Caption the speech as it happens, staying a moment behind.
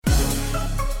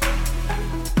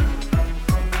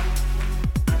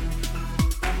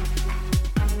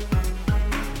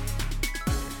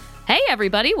Hey,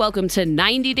 everybody. Welcome to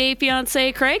 90 Day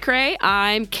Fiancé Cray Cray.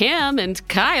 I'm Kim, and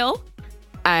Kyle,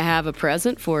 I have a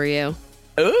present for you.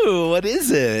 Ooh, what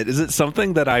is it? Is it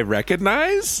something that I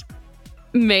recognize?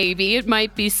 Maybe it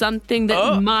might be something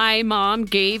that my mom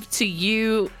gave to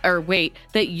you, or wait,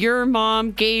 that your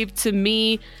mom gave to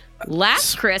me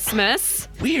last Christmas.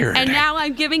 Weird. And now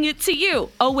I'm giving it to you.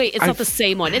 Oh, wait, it's not the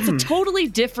same one. It's a totally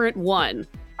different one.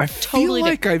 I feel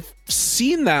like I've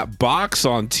seen that box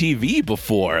on TV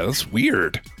before. That's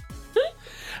weird.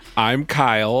 I'm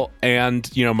Kyle, and,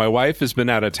 my wife has been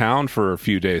out of town for a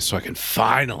few days, so I can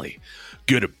finally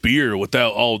get a beer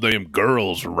without all them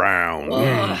girls around.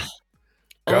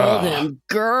 All them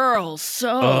girls.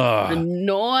 So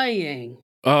annoying.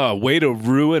 Way to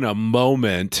ruin a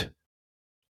moment.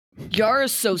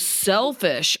 Yara's so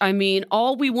selfish. I mean,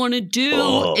 all we want to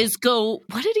do is go,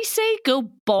 what did he say? Go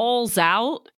balls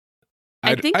out?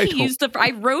 I think he used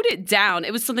I wrote it down.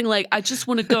 It was something like, I just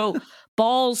want to go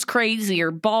balls crazy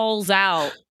or balls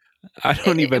out. I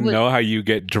don't even know how you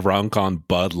get drunk on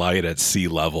Bud Light at sea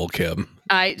level, Kim.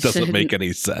 Doesn't make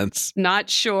any sense. Not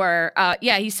sure.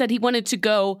 Yeah, he said he wanted to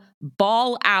go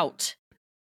ball out.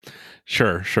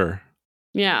 Sure.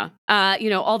 Yeah.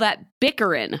 All that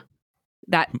bickering.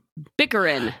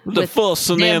 The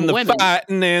fussing and the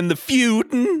fighting and the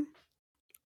feuding.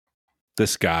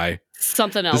 This guy.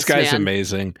 Something else, This guy's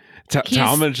amazing.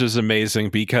 Talmadge is amazing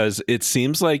because it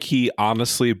seems like he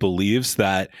honestly believes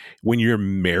that when you're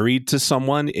married to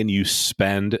someone and you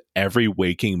spend every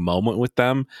waking moment with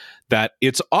them, that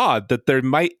it's odd that they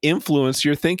might influence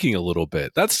your thinking a little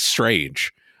bit. That's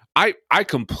strange. I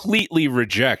completely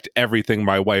reject everything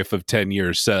my wife of 10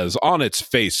 years says on its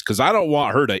face because I don't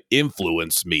want her to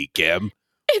influence me, Kim.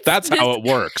 That's how it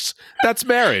works. That's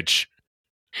marriage.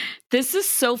 This is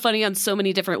so funny on so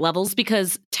many different levels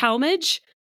because Talmadge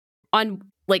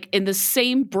in the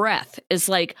same breath is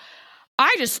like,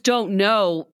 I just don't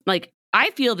know. Like,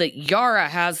 I feel that Yara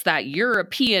has that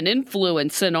European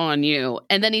influencing on you.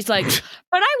 And then he's like,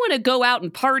 but I want to go out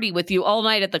and party with you all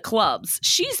night at the clubs.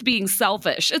 She's being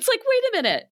selfish. It's like, wait a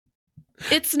minute.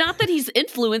 It's not that he's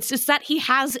influenced. It's that he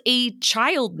has a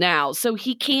child now. So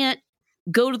he can't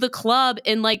go to the club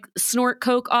and snort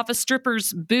coke off a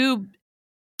stripper's boob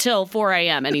till 4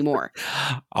 a.m. anymore.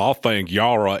 I think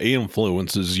Yara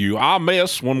influences you. I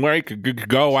miss when we could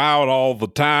go out all the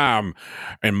time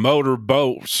and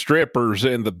motorboat strippers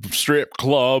in the strip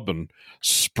club and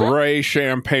spray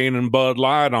champagne and Bud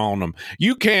Light on them.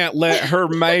 You can't let her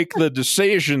make the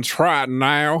decisions right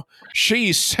now.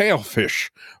 She's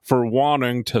selfish for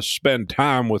wanting to spend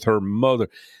time with her mother.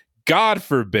 God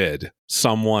forbid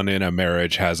someone in a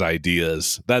marriage has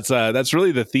ideas. That's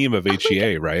really the theme of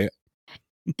HEA, right?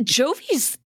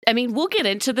 Jovi's, we'll get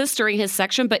into this during his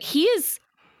section, but he is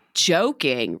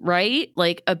joking, right?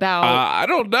 About... I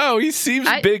don't know. He seems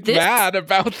mad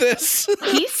about this.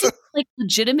 He's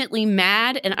legitimately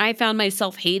mad, and I found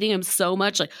myself hating him so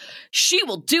much. She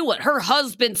will do what her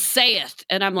husband saith.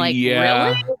 And I'm like,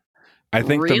 really? I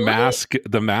think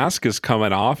the mask is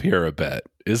coming off here a bit,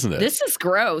 isn't it? This is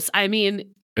gross.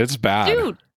 It's bad.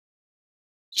 Dude,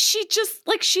 she just,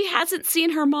 she hasn't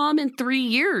seen her mom in 3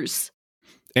 years.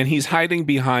 And he's hiding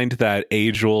behind that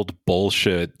age-old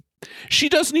bullshit. She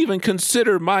doesn't even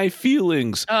consider my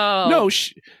feelings. Oh. No,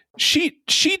 she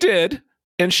did,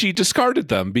 and she discarded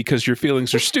them because your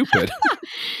feelings are stupid.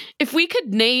 If we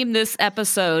could name this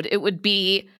episode, it would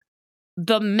be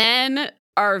The Men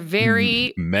Are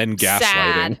Very Men Gaslighting.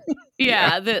 Sad.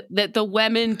 Yeah, that the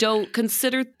women don't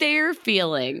consider their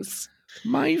feelings.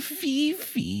 My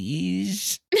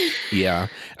fifis. Yeah.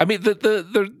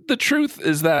 The truth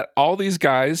is that all these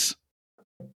guys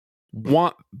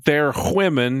want their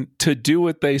women to do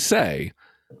what they say.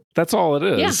 That's all it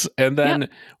is. Yeah. And then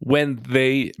when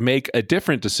they make a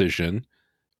different decision,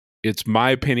 it's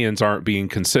my opinions aren't being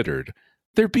considered.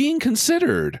 They're being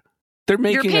considered. They're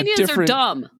making Your opinions a different... are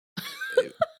dumb.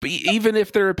 Even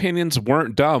if their opinions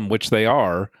weren't dumb, which they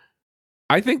are,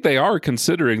 I think they are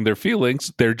considering their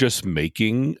feelings. They're just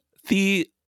making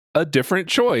a different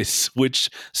choice, which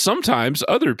sometimes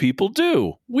other people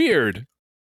do. Weird.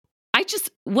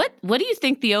 What do you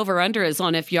think the over-under is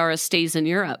on if Yara stays in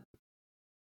Europe?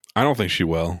 I don't think she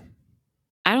will.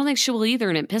 I don't think she will either,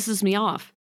 and it pisses me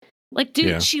off.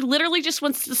 She literally just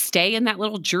wants to stay in that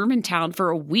little German town for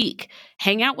a week,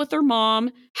 hang out with her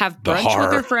mom, have brunch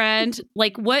with her friend.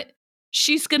 What?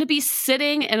 She's going to be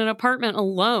sitting in an apartment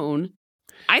alone.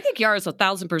 I think Yara's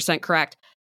 1,000% correct.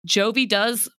 Jovi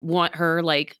does want her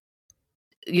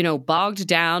bogged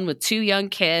down with 2 young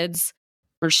kids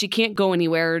where she can't go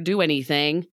anywhere or do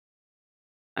anything.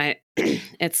 My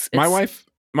wife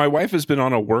my wife has been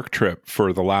on a work trip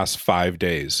for the last 5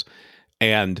 days,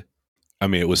 and I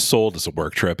mean, it was sold as a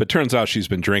work trip. It turns out she's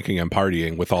been drinking and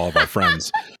partying with all of our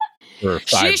friends for 5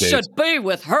 She days. should be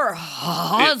with her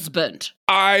husband.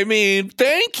 I mean,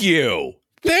 thank you,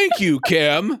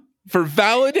 Kim, for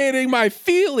validating my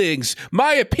feelings,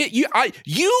 my opinion.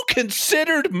 You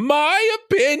considered my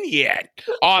opinion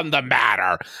on the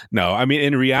matter. No, I mean,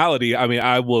 in reality,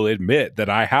 I will admit that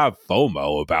I have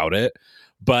FOMO about it,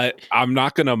 but I'm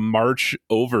not going to march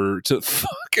over to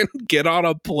fucking get on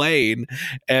a plane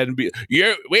and be,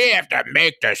 we have to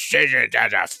make decisions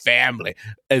as a family.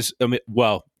 As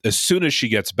soon as she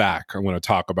gets back, I'm going to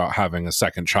talk about having a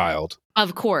second child.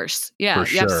 Of course. Yeah, for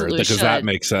sure, because that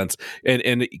makes sense.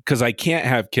 And because I can't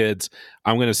have kids,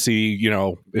 I'm going to see,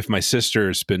 if my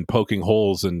sister's been poking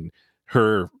holes in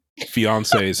her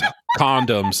fiance's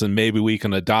condoms, and maybe we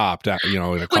can adopt, in a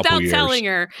couple without years. telling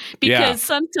her, because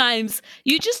sometimes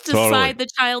you just decide the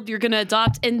child you're going to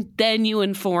adopt, and then you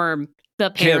inform the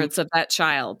parents of that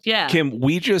child. Yeah. Kim,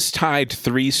 we just tied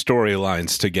 3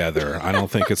 storylines together. I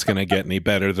don't think it's going to get any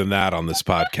better than that on this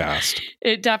podcast.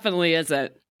 It definitely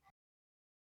isn't.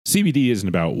 CBD isn't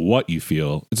about what you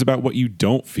feel, it's about what you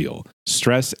don't feel.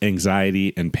 Stress,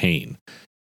 anxiety, and pain.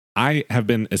 I have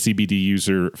been a CBD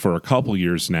user for a couple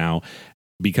years now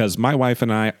because my wife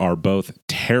and I are both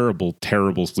terrible,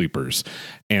 terrible sleepers.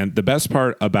 And the best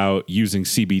part about using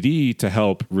CBD to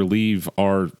help relieve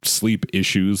our sleep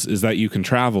issues is that you can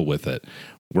travel with it.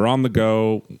 We're on the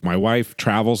go. My wife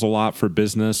travels a lot for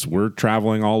business. We're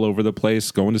traveling all over the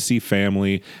place, going to see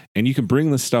family, and you can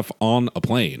bring this stuff on a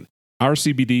plane. Our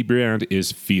CBD brand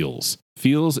is Feels.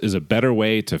 Feels is a better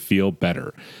way to feel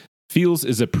better. Feels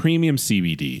is a premium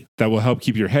CBD that will help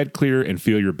keep your head clear and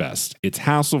feel your best. It's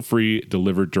hassle-free,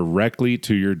 delivered directly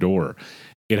to your door.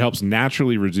 It helps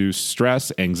naturally reduce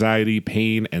stress, anxiety,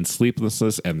 pain, and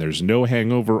sleeplessness, and there's no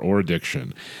hangover or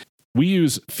addiction. We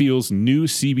use Feels' new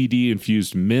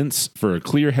CBD-infused mints for a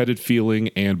clear-headed feeling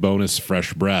and bonus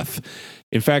fresh breath.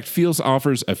 In fact, Feels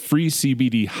offers a free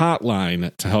CBD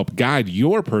hotline to help guide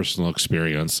your personal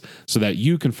experience so that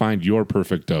you can find your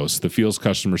perfect dose. The Feels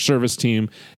customer service team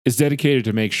is dedicated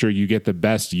to make sure you get the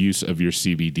best use of your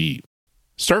CBD.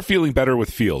 Start feeling better with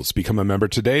Feels. Become a member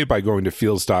today by going to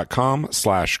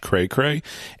feels.com/cray-cray,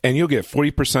 and you'll get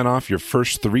 40% off your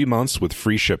first 3 months with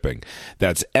free shipping.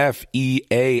 That's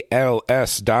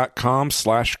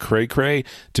FEALS.com/cray-cray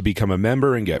to become a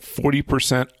member and get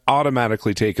 40%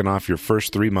 automatically taken off your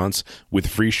first 3 months with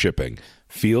free shipping.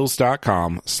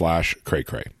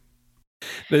 Feels.com/cray-cray.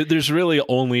 There's really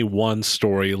only one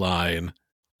storyline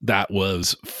that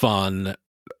was fun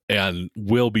and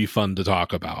will be fun to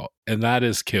talk about, and that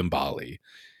is Kimbali.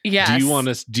 Yes. Do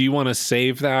you want to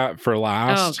save that for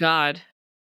last? Oh God.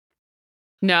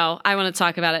 No, I want to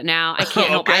talk about it now. I can't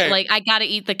help. Okay. I got to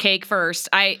eat the cake first.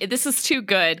 This is too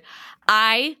good.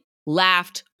 I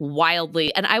laughed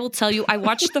wildly, and I will tell you, I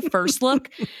watched the first look,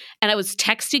 and I was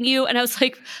texting you, and I was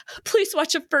like, "Please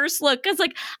watch a first look," because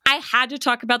I had to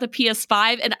talk about the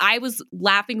PS5, and I was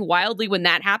laughing wildly when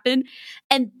that happened,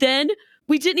 and then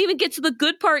we didn't even get to the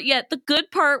good part yet. The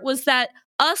good part was that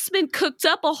Usman cooked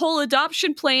up a whole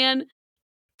adoption plan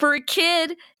for a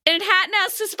kid and hadn't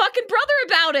asked his fucking brother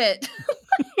about it.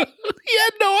 He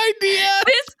had no idea.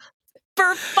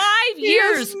 For 5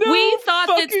 years, we thought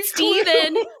that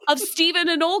Steven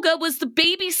and Olga was the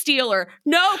baby stealer.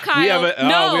 No, Kyle. We have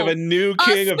a new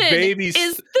king Usman of babies.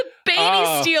 Is the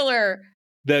baby stealer.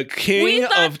 The king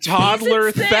of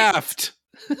toddler theft.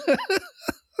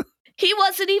 He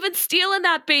wasn't even stealing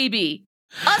that baby.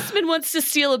 Usman wants to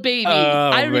steal a baby.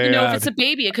 Oh, I don't even know if it's a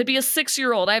baby. It could be a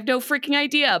 6-year-old. I have no freaking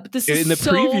idea. But this is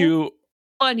so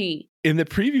funny. In the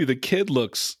preview, the kid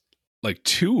looks like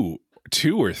two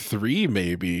or 3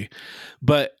 maybe.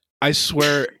 But I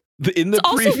swear, in the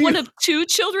preview, also one of 2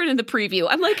 children in the preview.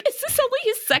 I'm like, is this only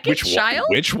his second child?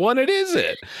 Which one is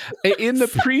it? In the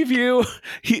preview,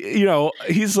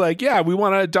 he's like, yeah, we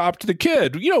want to adopt the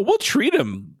kid. We'll treat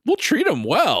him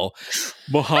well.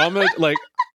 Muhammad,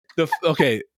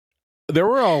 there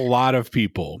were a lot of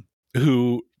people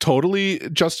who totally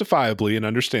justifiably and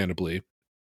understandably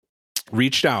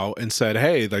reached out and said,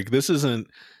 hey, this isn't,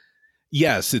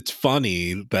 yes, it's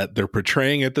funny that they're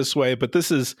portraying it this way, but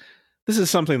this is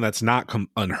something that's not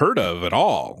unheard of at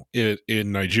all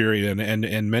in Nigeria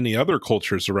and many other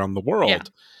cultures around the world.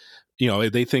 Yeah.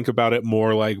 They think about it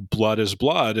more like blood is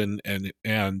blood, and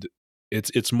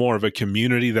it's more of a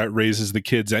community that raises the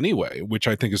kids anyway, which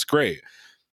I think is great.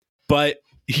 But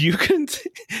you can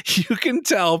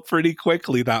tell pretty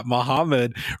quickly that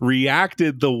Muhammad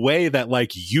reacted the way that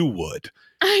you would.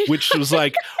 which was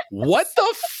like, what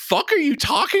the fuck are you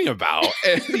talking about?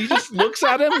 And he just looks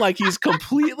at him like he's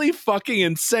completely fucking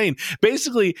insane.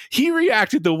 Basically, he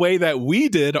reacted the way that we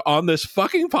did on this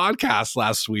fucking podcast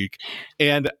last week.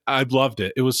 And I loved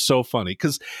it. It was so funny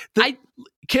because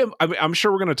Kim, I mean, I'm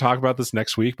sure we're going to talk about this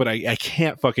next week, but I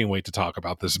can't fucking wait to talk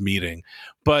about this meeting.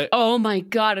 But oh my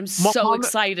God, I'm so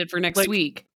excited for next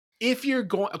week. If you're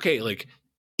going,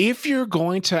 if you're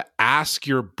going to ask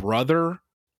your brother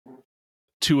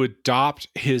to adopt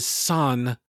his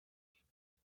son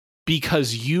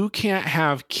because you can't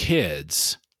have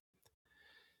kids,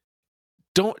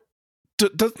 doesn't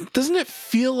it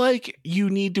feel like you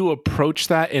need to approach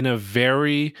that in a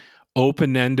very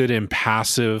open-ended and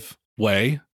passive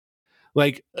way?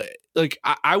 Like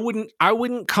I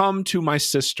wouldn't come to my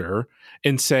sister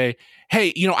and say,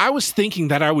 hey, I was thinking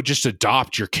that I would just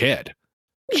adopt your kid.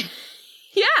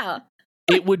 Yeah.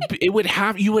 You would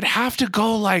have to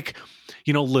go like,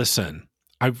 listen,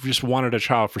 I've just wanted a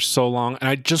child for so long, and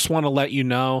I just want to let you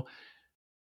know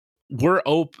we're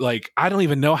open. Like, I don't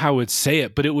even know how I would say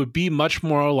it, but it would be much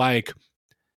more like,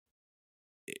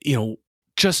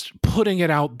 just putting it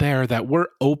out there that we're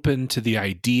open to the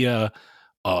idea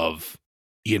of,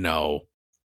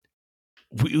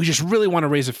 we just really want to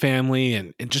raise a family,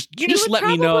 and just let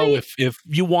me know if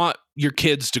you want your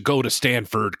kids to go to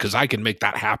Stanford, because I can make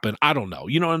that happen. I don't know.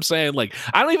 You know what I'm saying? Like,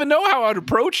 I don't even know how I'd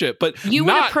approach it, but you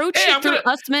would approach it through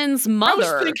Usman's mother.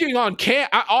 I was thinking on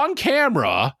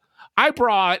camera, I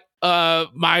brought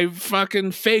my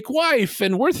fucking fake wife,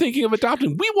 and we're thinking of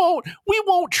adopting. We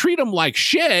won't treat them like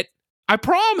shit. I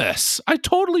promise. I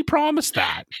totally promise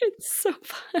that. It's so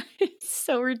fun. It's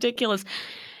so ridiculous.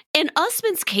 In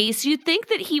Usman's case, you'd think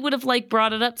that he would have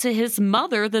brought it up to his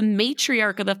mother, the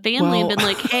matriarch of the family, and been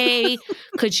like, hey,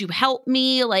 could you help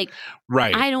me?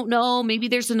 Right. I don't know. Maybe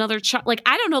there's another child.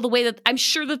 I don't know the way that I'm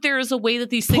sure that there is a way that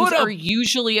these things are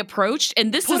usually approached.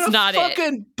 And this is not it. Put a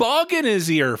fucking bug in his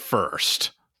ear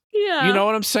first. Yeah. You know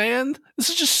what I'm saying? This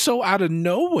is just so out of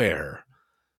nowhere.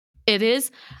 It is.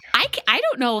 I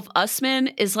don't know if Usman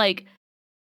is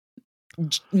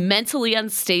mentally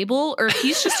unstable or if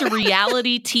he's just a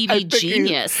reality TV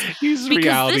genius. He's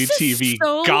reality TV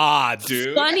god,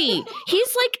 dude. Funny.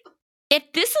 He's if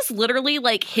this is literally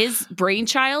his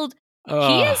brainchild,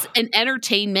 he is an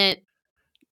entertainment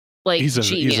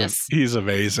genius. He's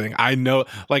amazing. I know.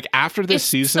 After this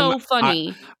season, so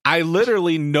funny. I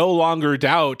literally no longer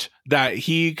doubt that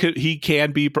he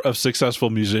can be a successful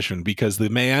musician, because the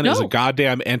man is a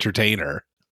goddamn entertainer.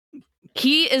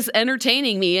 He is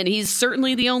entertaining me, and he's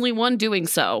certainly the only one doing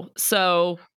so.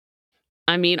 So,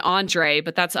 I mean, Andre,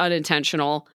 but that's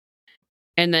unintentional.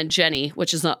 And then Jenny,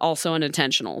 which is also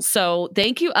unintentional. So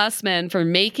thank you, Usman, for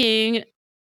making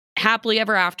Happily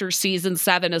Ever After Season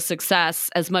 7 a success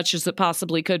as much as it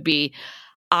possibly could be.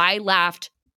 I laughed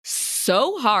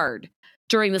so hard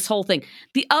during this whole thing.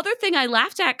 The other thing I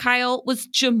laughed at, Kyle, was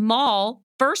Jamal,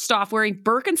 first off, wearing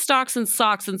Birkenstocks and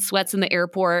socks and sweats in the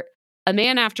airport. A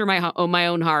man after my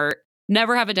own heart.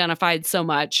 Never have identified so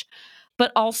much.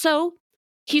 But also,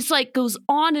 he's goes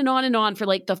on and on and on for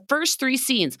the first 3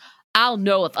 scenes. I'll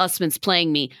know if Usman's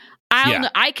playing me.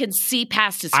 I can see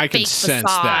past his fake facade. I can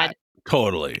sense that.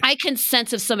 Totally. I can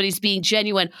sense if somebody's being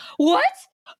genuine. What?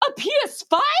 A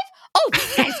PS5? Oh,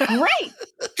 this guy's great.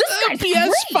 This guy's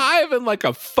PS5 great. in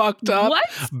a fucked up,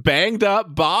 banged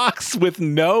up box with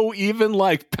no even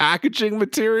packaging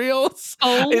materials.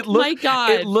 Oh my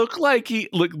God. It looked like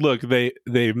look, they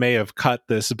may have cut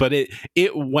this, but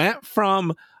it went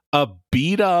from a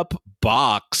beat up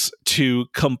box to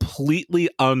completely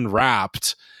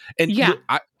unwrapped. And yeah.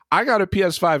 I got a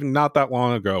PS5 not that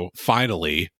long ago,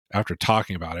 finally, after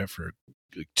talking about it for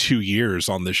 2 years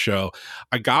on this show.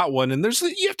 I got one, and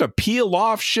you have to peel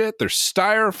off shit. There's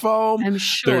styrofoam. I'm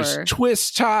sure. There's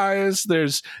twist ties.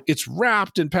 It's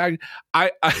wrapped and packed.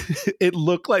 It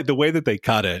looked like the way that they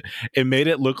cut it. It made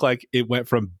it look like it went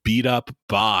from beat up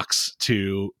box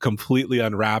to completely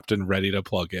unwrapped and ready to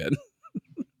plug in.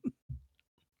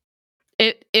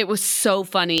 It was so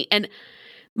funny, and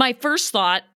my first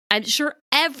thought, I'm sure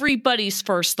everybody's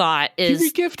first thought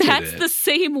is that's the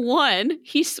same one.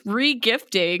 He's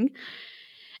re-gifting.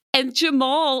 And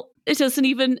Jamal, it doesn't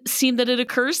even seem that it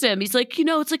occurs to him. He's like,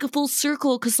 it's a full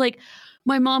circle because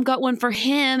my mom got one for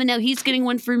him and now he's getting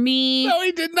one for me. No,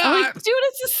 he did not. I'm like, dude,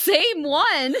 it's the same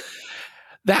one.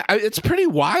 It's pretty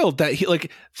wild that he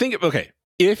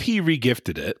if he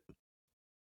re-gifted it,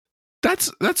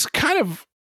 that's kind of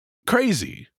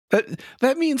crazy.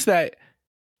 That means that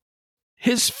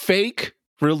his fake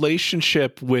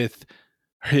relationship with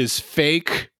his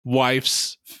fake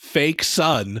wife's fake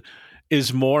son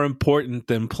is more important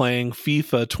than playing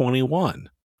FIFA 21.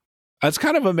 That's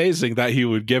kind of amazing that he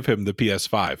would give him the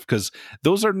PS5 because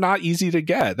those are not easy to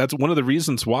get. That's one of the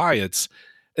reasons why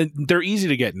they're easy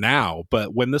to get now.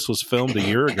 But when this was filmed a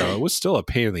year ago, it was still a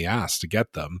pain in the ass to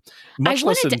get them, much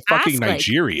less in fucking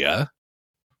Nigeria.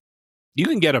 You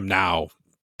can get them now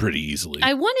pretty easily.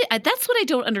 That's what I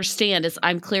don't understand is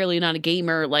I'm clearly not a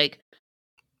gamer. Like,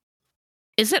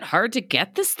 is it hard to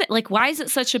get this thing? Like, why is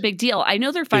it such a big deal? I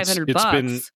know they're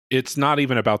 $500. It's not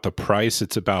even about the price.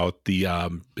 It's about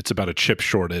it's about a chip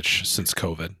shortage since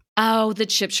COVID. Oh, the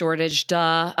chip shortage.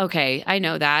 Duh. Okay. I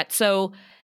know that. So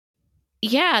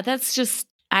yeah, that's just,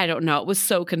 I don't know. It was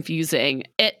so confusing.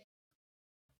 It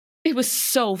was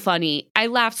so funny. I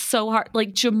laughed so hard.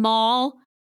 Like Jamal,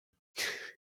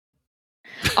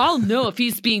 I'll know if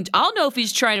he's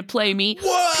trying to play me.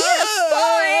 What? Bro.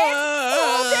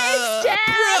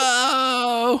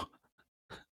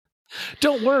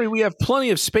 Don't worry, we have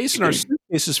plenty of space in our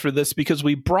suitcases for this because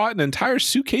we brought an entire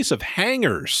suitcase of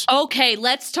hangers. Okay,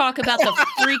 let's talk about the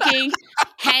freaking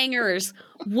hangers.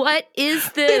 What is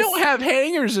this? They don't have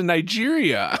hangers in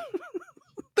Nigeria.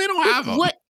 They don't have them.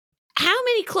 What? How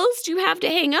many clothes do you have to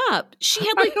hang up? She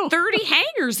had like 30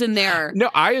 hangers in there.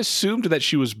 No, I assumed that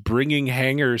she was bringing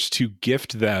hangers to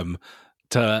gift them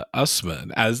to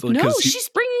Usman. No, she's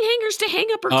bringing hangers to hang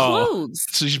up her clothes.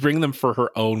 So she's bringing them for her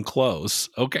own clothes.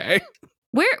 Okay.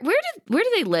 Where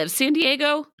do they live? San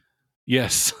Diego?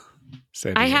 Yes.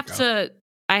 San Diego.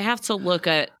 I have to look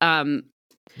at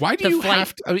why do you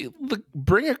have to? I mean,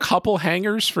 bring a couple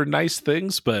hangers for nice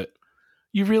things, but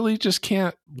you really just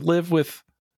can't live with.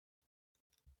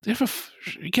 Get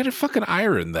a fucking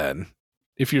iron then,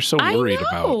 if you're so worried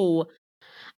about.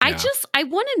 Yeah. I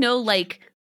want to know. Like,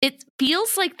 it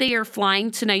feels like they are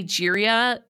flying to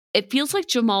Nigeria. It feels like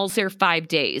Jamal's there 5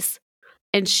 days,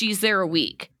 and she's there a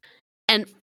week. And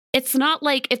it's not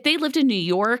like if they lived in New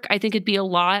York, I think it'd be a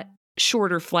lot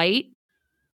shorter flight.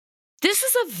 This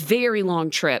is a very long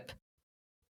trip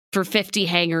for 50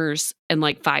 hangers and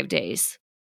like 5 days.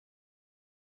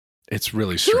 It's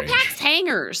really strange. Who packs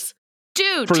hangers?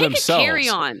 Dude, for take themselves. a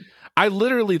carry-on. I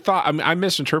literally thought, I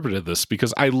misinterpreted this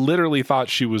because I literally thought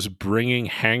she was bringing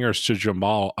hangers to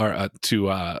Jamal or to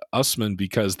Usman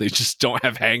because they just don't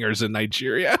have hangers in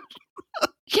Nigeria.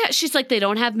 Yeah, she's like, they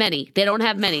don't have many.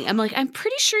 I'm like, I'm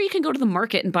pretty sure you can go to the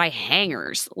market and buy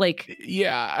hangers. Like,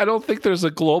 yeah, I don't think there's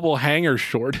a global hanger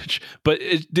shortage. But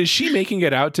is she making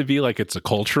it out to be like it's a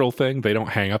cultural thing? They don't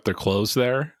hang up their clothes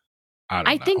there?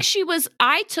 I think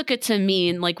I took it to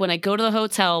mean like when I go to the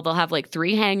hotel, they'll have like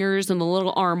 3 hangers and the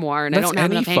little armoire, and I don't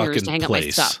have enough hangers to hang up my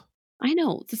stuff. I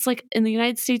know. It's like in the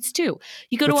United States too.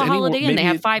 You go to a Holiday Inn, they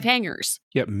have 5 hangers.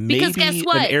 Yeah, maybe because guess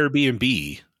what? An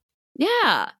Airbnb.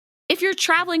 Yeah. If you're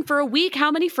traveling for a week,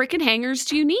 how many freaking hangers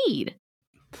do you need?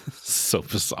 So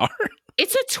bizarre.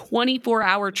 It's a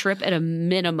 24-hour trip at a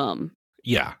minimum.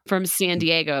 Yeah. From San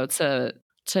Diego to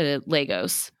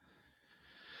Lagos.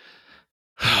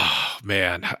 Oh,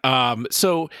 man.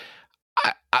 So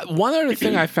one other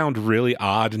thing I found really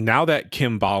odd, now that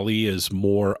Kimbali is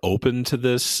more open to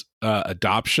this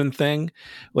adoption thing,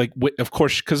 like, of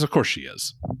course she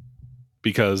is.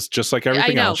 Because just like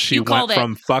everything else, she went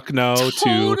from fuck no to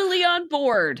totally on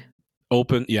board.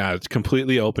 Open. Yeah, it's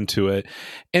completely open to it.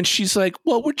 And she's like,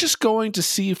 well, we're just going to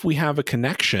see if we have a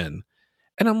connection.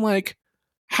 And I'm like,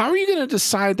 how are you going to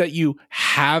decide that you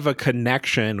have a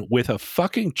connection with a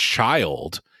fucking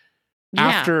child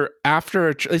after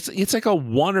it's like a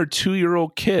 1 or 2 year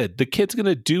old kid? The kid's going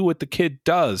to do what the kid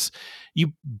does.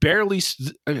 You barely.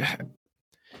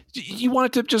 You want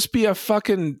it to just be a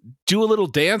fucking do a little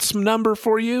dance number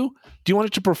for you? Do you want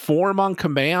it to perform on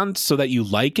command so that you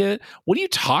like it? What are you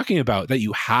talking about? That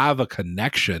you have a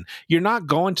connection? You're not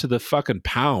going to the fucking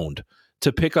pound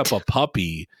to pick up a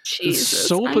puppy. Jesus, it's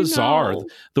so bizarre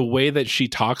the way that she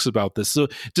talks about this. So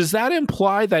does that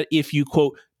imply that if you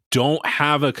quote don't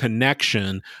have a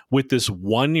connection with this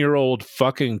 1-year-old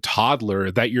fucking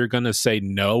toddler that you're going to say,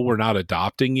 no, we're not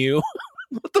adopting you?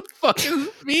 What the fuck does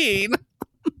it mean?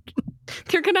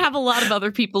 They're going to have a lot of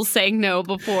other people saying no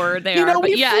before they are. But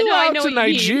we flew out to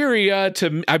Nigeria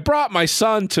I brought my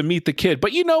son to meet the kid.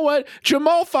 But you know what?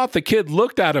 Jamal thought the kid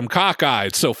looked at him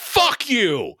cockeyed. So fuck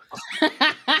you.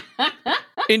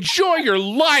 Enjoy your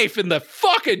life in the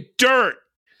fucking dirt.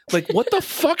 Like, what the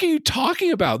fuck are you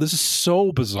talking about? This is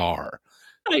so bizarre.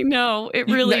 I know. It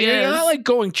really is. You're not like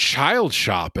going child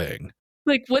shopping.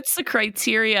 Like, what's the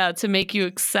criteria to make you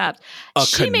accept a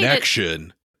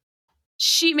connection?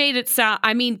 She made it sound,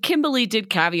 I mean, Kimberly did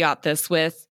caveat this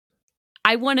with,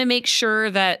 I want to make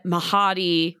sure that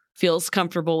Mahadi feels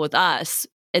comfortable with us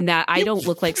and that I don't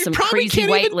look like some crazy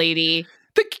white lady.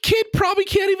 The kid probably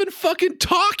can't even fucking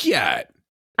talk yet.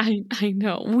 I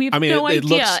know. We have I mean, no it idea.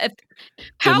 looks-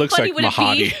 How it looks funny like would it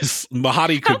be?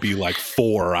 Mahadi could be like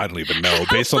 4. I don't even know,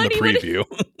 How based on the funny would it-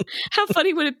 preview. How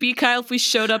funny would it be, Kyle, if we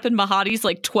showed up and Mahadi's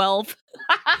like 12?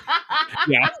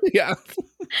 Yeah.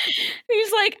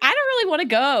 He's like, I don't really want to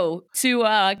go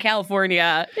to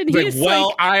California. And Like, he's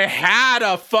well, I had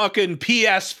a fucking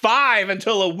PS5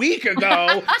 until a week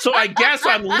ago, so I guess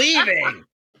I'm leaving.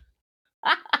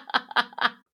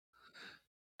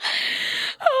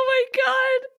 oh my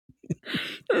God.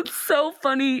 It's so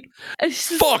funny. It's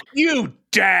just, Fuck you,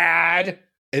 Dad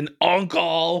and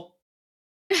Uncle.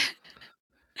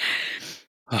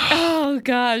 oh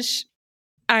gosh.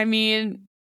 I mean,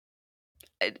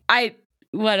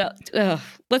 what else?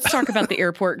 Let's talk about the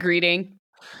airport greeting.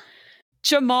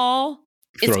 Jamal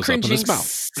is Throws up in his cringing mouth.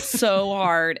 so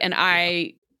hard, and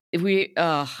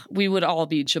we would all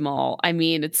be Jamal. I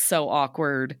mean, it's so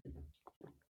awkward.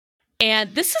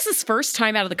 And this is his first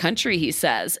time out of the country, he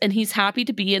says, and he's happy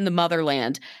to be in the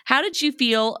motherland. How did you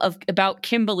feel about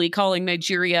Kimberly calling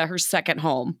Nigeria her second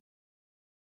home?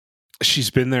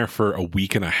 She's been there for a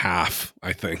week and a half,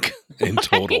 I think, in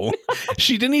total.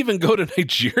 She didn't even go to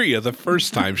Nigeria the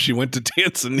first time. She went to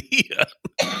Tanzania.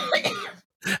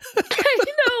 I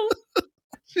know.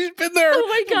 She's been there. Oh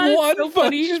my God, it's so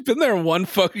funny. She's been there one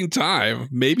fucking time,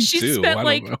 maybe She two. spent I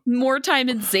like don't know. more time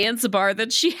in Zanzibar than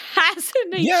she has in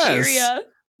Nigeria.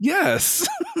 Yes.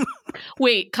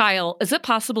 Wait, Kyle, is it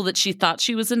possible that she thought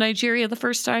she was in Nigeria the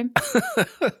first time?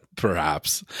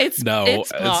 Perhaps. It's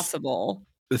possible.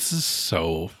 This is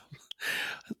so.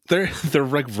 They're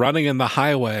like running in the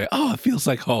highway. Oh, it feels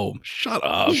like home. Shut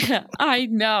up. Yeah, I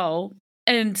know.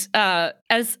 And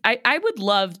as I would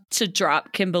love to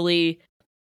drop Kimberly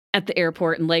at the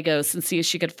airport in Lagos and see if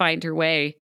she could find her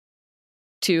way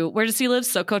to, where does he live?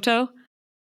 Sokoto?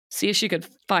 See if she could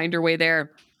find her way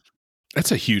there.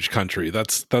 That's a huge country.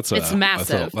 It's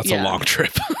massive. That's Yeah. a long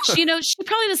trip. She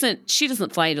probably doesn't. She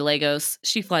doesn't fly into Lagos.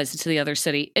 She flies into the other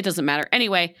city. It doesn't matter.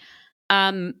 Anyway,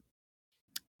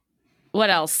 what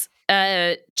else?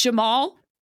 Jamal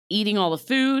eating all the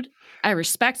food. I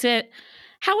respect it.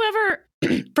 However,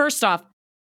 first off,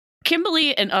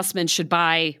 Kimberly and Usman should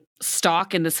buy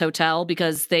stock in this hotel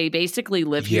because they basically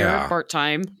live here Yeah. part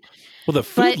time. Well, the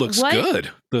food But looks what-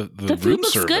 good. The The room food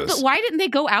looks service. good, but why didn't they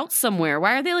go out somewhere?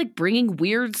 Why are they like bringing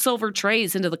weird silver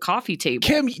trays into the coffee table?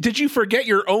 Kim, did you forget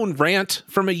your own rant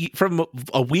from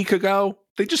a week ago?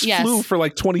 They just Yes. flew for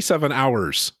like 27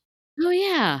 hours. Oh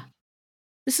yeah,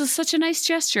 this is such a nice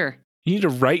gesture. You need to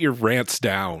write your rants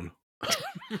down.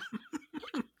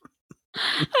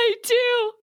 I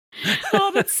do.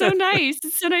 Oh, that's so nice.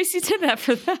 It's so nice you did that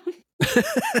for them.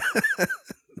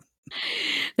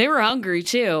 They were hungry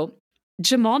too.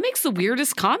 Jamal makes the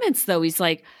weirdest comments though. He's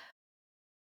like,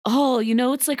 "Oh,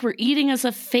 it's like we're eating as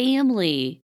a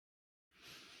family."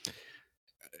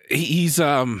 He's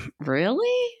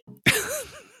Really?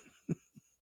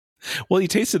 well, he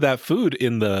tasted that food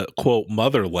in the quote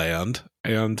motherland,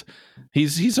 and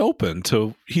he's open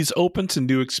to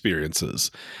new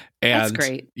experiences. And That's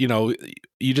great. you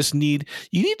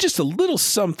need just a little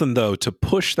something though to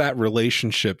push that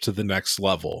relationship to the next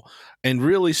level and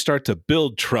really start to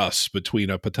build trust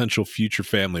between a potential future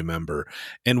family member.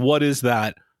 And what is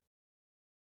that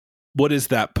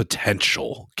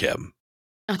potential, Kim?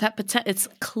 Oh, it's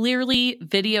clearly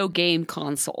video game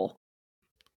console.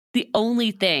 The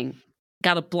only thing.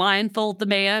 Got to blindfold the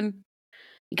man.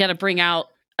 You got to bring out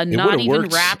a not would've even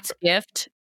worked. wrapped gift.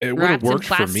 It would Wrapped have in worked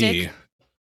for me. plastic.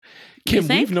 Kim,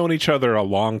 think? we've known each other a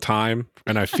long time,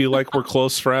 and I feel like we're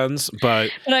close friends,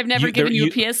 but But I've never given you a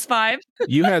PS5.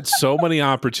 you had so many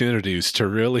opportunities to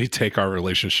really take our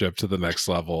relationship to the next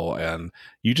level, and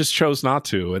you just chose not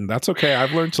to, and that's okay.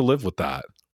 I've learned to live with that.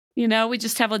 We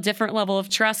just have a different level of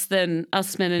trust than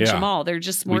Usman and Yeah. Jamal. They're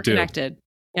just We more do. connected.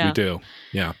 Yeah. We do.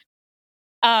 Yeah.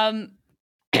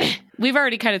 We've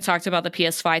already kind of talked about the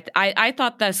PS5. I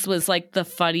thought this was like the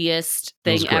funniest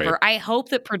It was thing great. ever. I hope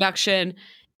that production,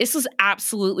 this was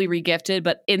absolutely regifted,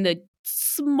 but in the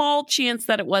small chance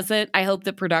that it wasn't, I hope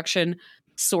that production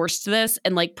sourced this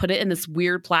and like put it in this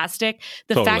weird plastic.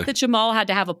 The Totally. fact that Jamal had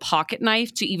to have a pocket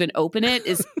knife to even open it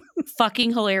is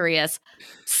fucking hilarious.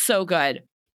 So good.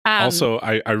 Also,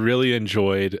 I really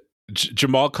enjoyed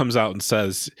Jamal comes out and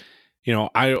says,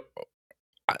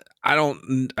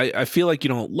 I feel like you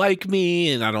don't like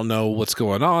me and I don't know what's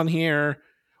going on here.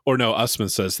 Or no, Usman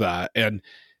says that.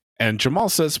 And Jamal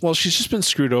says, well, she's just been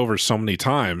screwed over so many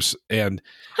times. And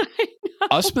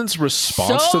Usman's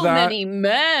response so to that. many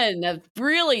men have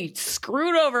really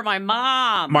screwed over my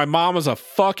mom. My mom is a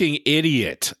fucking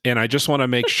idiot, and I just want to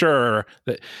make sure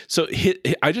that. So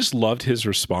I just loved his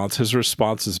response. His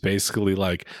response is basically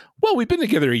like, "Well, we've been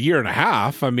together a year and a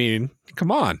half. I mean,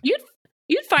 come on."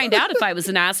 You'd find out if I was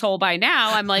an asshole by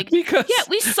now. I'm like, Because yeah,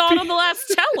 we saw it on the last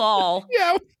tell-all.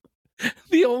 yeah.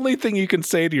 The only thing you can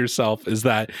say to yourself is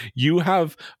that you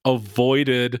have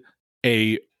avoided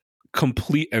a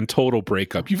complete and total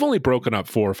breakup. You've only broken up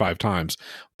 4 or 5 times,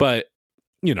 but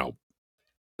you know,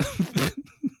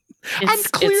 I'm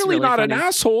clearly really not funny. an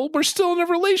asshole. We're still in a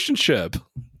relationship.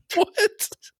 What?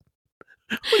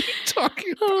 What are you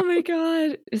talking about? Oh my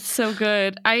god, it's so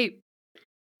good.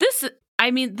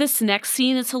 This next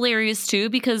scene is hilarious too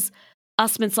because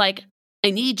Usman's like, I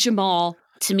need Jamal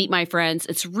to meet my friends.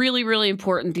 It's really, really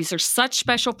important. These are such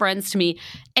special friends to me.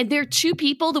 And they're 2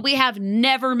 people that we have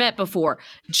never met before.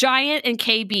 Giant and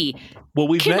KB. Well,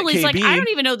 we've Kimberly's met KB. like, I don't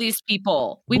even know these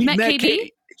people. We've met KB?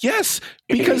 Yes,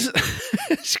 because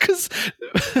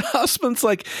Usman's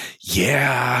like,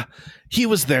 yeah, he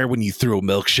was there when you threw a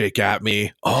milkshake at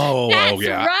me. That's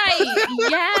yeah. right.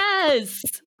 Yes.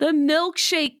 The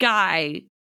milkshake guy.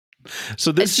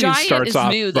 So this scene Giant starts is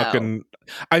off new, though. fucking.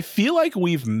 I feel like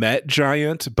we've met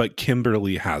Giant, but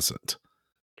Kimberly hasn't.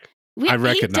 I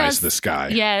recognize this guy.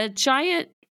 Yeah, Giant.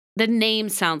 The name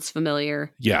sounds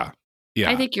familiar. Yeah.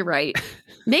 I think you're right.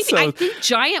 Maybe So- I think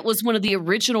Giant was one of the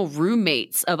original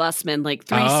roommates of Usman like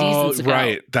 3 seasons ago.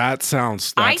 Right. That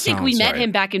sounds. I think we met right.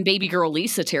 him back in Baby Girl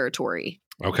Lisa territory.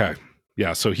 Okay.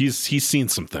 Yeah. So he's seen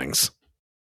some things.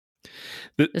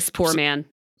 This poor man.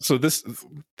 So this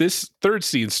third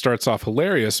scene starts off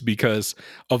hilarious because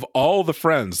of all the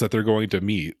friends that they're going to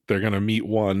meet, they're going to meet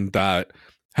one that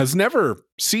has never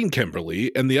seen Kimberly,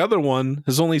 and the other one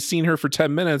has only seen her for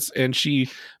 10 minutes, and she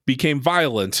became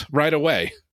violent right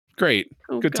away. Great.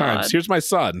 Oh, Good God. times. Here's my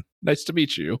son. Nice to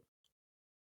meet you.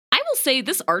 I will say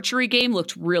this archery game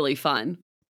looked really fun.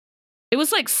 It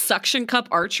was like suction cup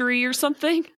archery or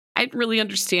something. I didn't really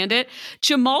understand it.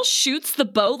 Jamal shoots the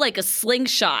bow like a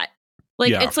slingshot.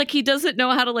 Like, Yeah. It's like he doesn't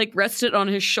know how to like rest it on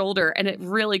his shoulder, and it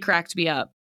really cracked me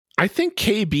up. I think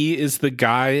KB is the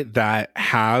guy that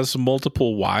has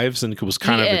multiple wives and was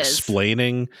kind He of is.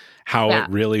 explaining how Yeah. it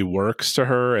really works to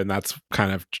her, and that's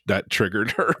kind of that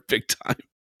triggered her big time.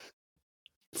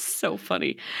 So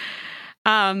funny.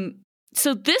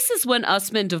 So this is when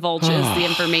Usman divulges the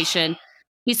information.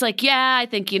 He's like, yeah, I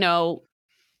think, Giant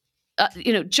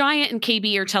and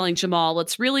KB are telling Jamal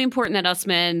it's really important that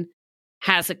Usman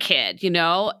has a kid,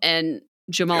 and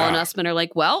Jamal and Yeah. Usman are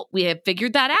like, well, we have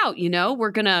figured that out.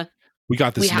 We're going to, We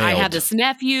got this nailed. I have this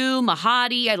nephew,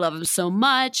 Mahadi. I love him so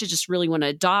much. I just really want to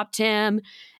adopt him.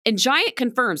 And Giant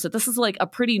confirms that this is like a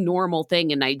pretty normal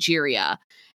thing in Nigeria.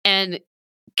 And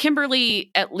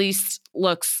Kimberly at least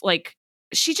looks like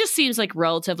she just seems like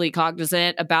relatively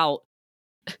cognizant about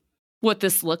what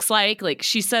this looks like. Like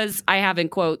she says, I have in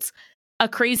quotes, a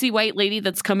crazy white lady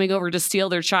that's coming over to steal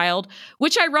their child,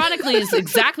 which ironically is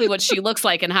exactly what she looks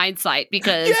like in hindsight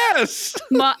because Yes.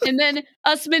 and then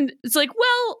Usman is like,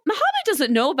 well, Muhammad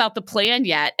doesn't know about the plan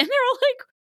yet. And they're all like,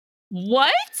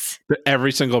 what?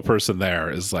 Every single person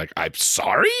there is like, I'm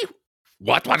sorry?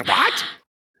 What?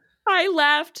 I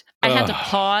laughed. I had to Ugh.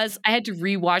 pause. I had to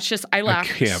rewatch this. I laughed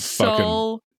can't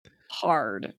so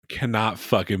hard. Cannot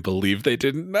fucking believe they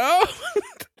didn't know.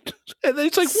 And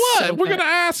it's like, what? So We're bad. going to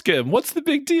ask him. What's the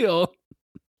big deal?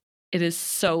 It is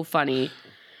so funny.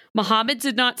 Muhammad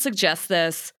did not suggest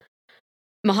this.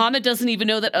 Muhammad doesn't even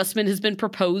know that Usman has been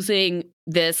proposing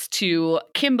this to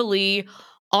Kimberly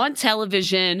on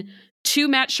television, to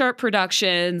Matt Sharp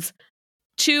Productions,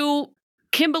 to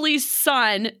Kimberly's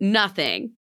son,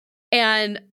 nothing.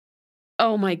 And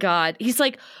oh my God, he's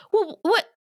like, well, what?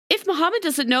 If Muhammad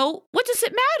doesn't know, what does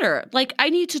it matter? Like, I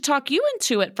need to talk you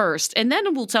into it first, and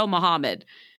then we'll tell Muhammad.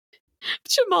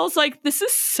 Jamal's like, this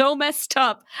is so messed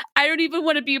up. I don't even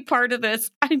want to be a part of this.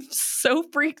 I'm so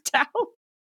freaked out.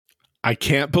 I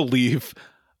can't believe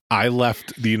I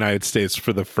left the United States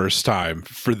for the first time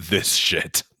for this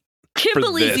shit.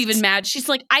 Kimberly's this. even mad. She's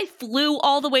like, I flew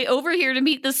all the way over here to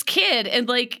meet this kid. And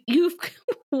like, you,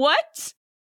 what?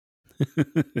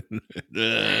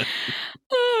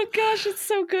 Oh gosh, it's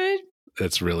so good.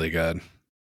 It's really good.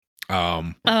 Are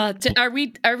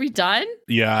we done?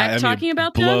 Yeah, I'm talking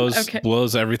about them? blows Okay.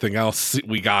 blows everything else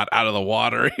we got out of the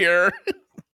water here.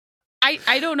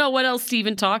 I don't know what else to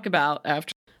even talk about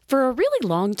after. For a really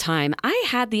long time, I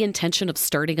had the intention of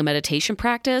starting a meditation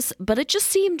practice, but it just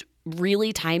seemed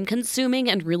really time consuming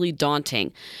and really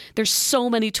daunting. There's so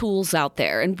many tools out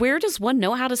there, and where does one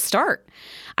know how to start?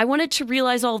 I wanted to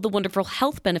realize all of the wonderful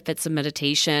health benefits of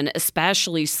meditation,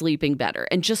 especially sleeping better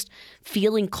and just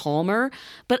feeling calmer,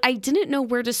 but I didn't know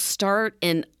where to start,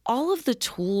 and all of the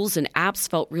tools and apps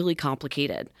felt really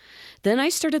complicated. Then I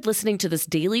started listening to this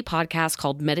daily podcast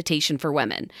called Meditation for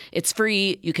Women. It's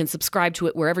free. You can subscribe to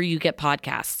it wherever you get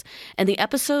podcasts. And the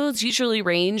episodes usually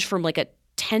range from like a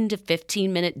 10 to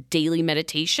 15 minute daily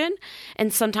meditation.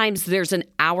 And sometimes there's an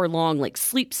hour long like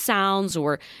sleep sounds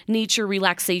or nature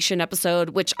relaxation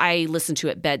episode, which I listen to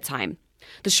at bedtime.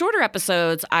 The shorter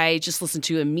episodes I just listen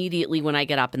to immediately when I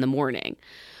get up in the morning.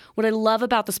 What I love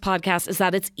about this podcast is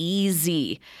that it's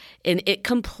easy and it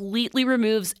completely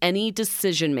removes any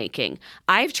decision making.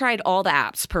 I've tried all the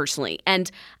apps personally, and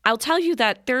I'll tell you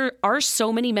that there are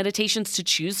so many meditations to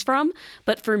choose from,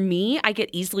 but for me, I get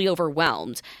easily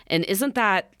overwhelmed. And isn't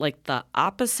that like the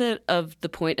opposite of the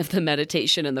point of the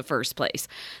meditation in the first place?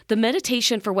 The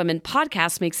Meditation for Women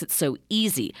podcast makes it so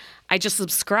easy. I just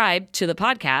subscribe to the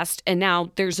podcast, and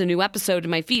now there's a new episode in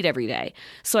my feed every day.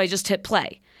 So I just hit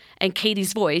play. And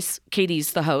Katie's voice,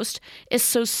 Katie's the host, is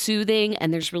so soothing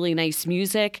and there's really nice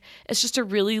music. It's just a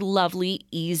really lovely,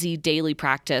 easy daily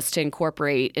practice to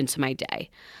incorporate into my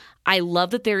day. I love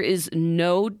that there is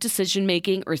no decision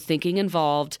making or thinking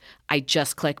involved. I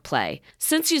just click play.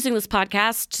 Since using this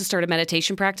podcast to start a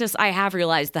meditation practice, I have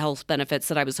realized the health benefits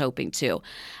that I was hoping to.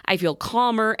 I feel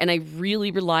calmer and I really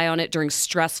rely on it during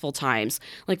stressful times,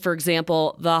 like for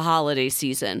example, the holiday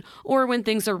season, or when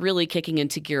things are really kicking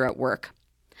into gear at work.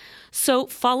 So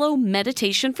follow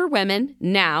Meditation for Women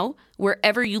now,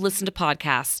 wherever you listen to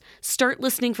podcasts. Start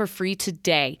listening for free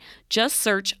today. Just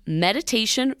search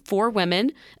Meditation for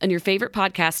Women on your favorite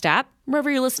podcast app, wherever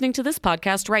you're listening to this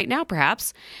podcast right now,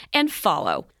 perhaps, and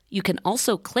follow. You can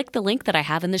also click the link that I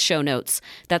have in the show notes.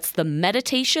 That's the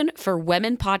Meditation for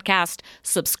Women podcast.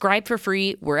 Subscribe for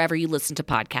free wherever you listen to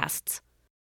podcasts.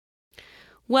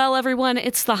 Well, everyone,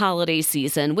 it's the holiday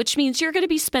season, which means you're going to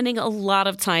be spending a lot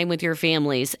of time with your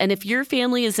families. And if your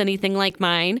family is anything like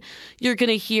mine, you're going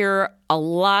to hear a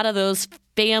lot of those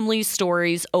family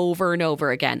stories over and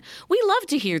over again. We love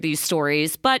to hear these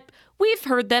stories, but we've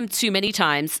heard them too many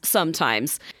times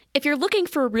sometimes. If you're looking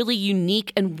for a really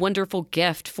unique and wonderful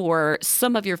gift for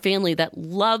some of your family that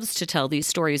loves to tell these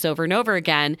stories over and over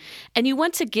again, and you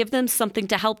want to give them something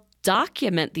to help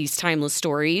document these timeless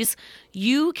stories,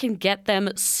 you can get them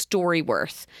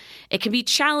Storyworth. It can be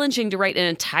challenging to write an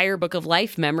entire book of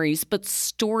life memories, but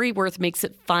Storyworth makes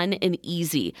it fun and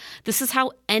easy. This is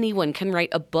how anyone can write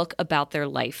a book about their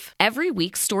life. Every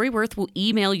week, Storyworth will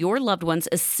email your loved ones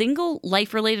a single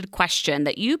life-related question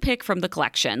that you pick from the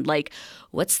collection, like,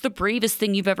 what's the bravest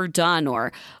thing you've ever done?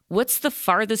 Or what's the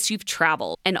farthest you've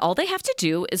traveled? And all they have to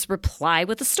do is reply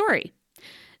with a story.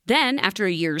 Then, after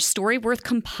a year, Storyworth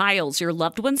compiles your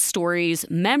loved one's stories,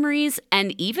 memories,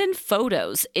 and even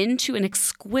photos into an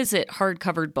exquisite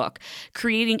hardcover book,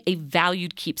 creating a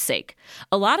valued keepsake.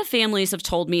 A lot of families have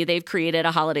told me they've created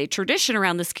a holiday tradition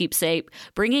around this keepsake,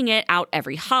 bringing it out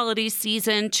every holiday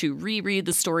season to reread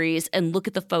the stories and look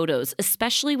at the photos,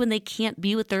 especially when they can't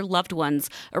be with their loved ones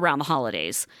around the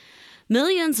holidays.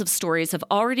 Millions of stories have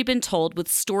already been told with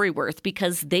Storyworth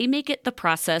because they make it the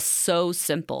process so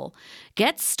simple.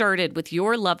 Get started with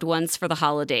your loved ones for the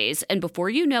holidays, and before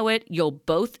you know it, you'll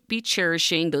both be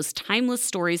cherishing those timeless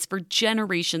stories for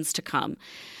generations to come.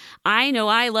 I know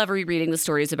I love rereading the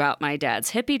stories about my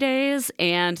dad's hippie days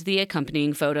and the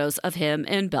accompanying photos of him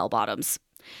in bell bottoms.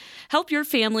 Help your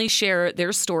family share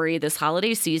their story this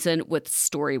holiday season with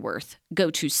Storyworth. Go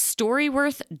to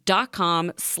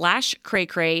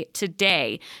storyworth.com/cray-cray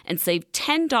today and save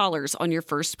 $10 on your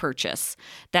first purchase.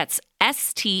 That's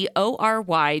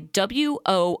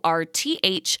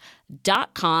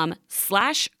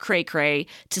STORYWORTH.com/cray-cray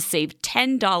to save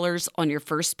 $10 on your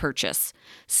first purchase.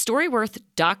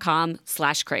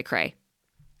 Storyworth.com/cray-cray.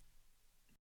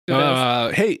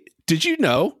 Hey, did you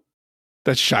know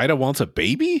that Shida wants a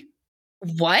baby?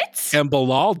 What? And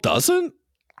Bilal doesn't?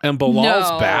 And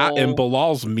Bilal's bad? And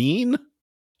Bilal's mean?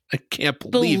 I can't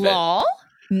believe Bilal?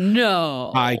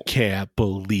 No. I can't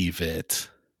believe it.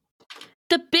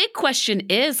 The big question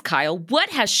is, Kyle,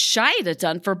 what has Shida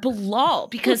done for Bilal?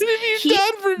 Because what have you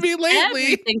done for me lately?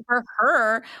 Everything for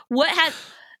her. Way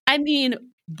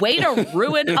to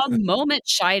ruin a moment,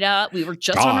 Shida. We were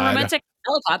just on a romantic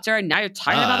helicopter, and now you're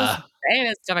talking about this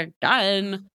famous stuff I've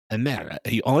done. And man,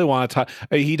 he only wants to talk.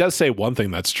 He does say one thing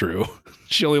that's true.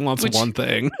 She only wants one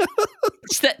thing.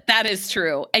 That is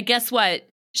true. And guess what?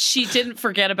 She didn't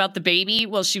forget about the baby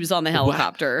while she was on the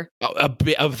helicopter. A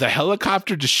bit of the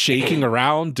helicopter just shaking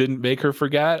around didn't make her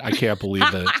forget. I can't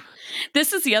believe it.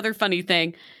 This is the other funny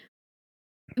thing.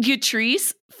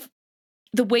 Yatrice,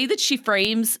 the way that she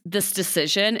frames this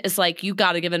decision is like, you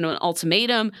got to give him an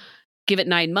ultimatum, give it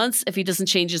 9 months. If he doesn't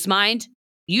change his mind,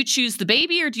 you choose the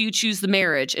baby or do you choose the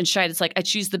marriage? And Scheide's like, I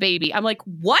choose the baby. I'm like,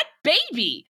 what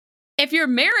baby? If your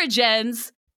marriage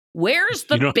ends, where's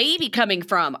the baby coming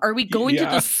from? Are we going to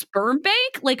the sperm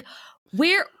bank? Like,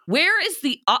 where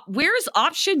is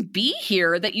option B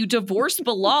here that you divorce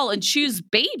Bilal and choose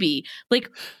baby? Like,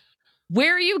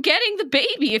 where are you getting the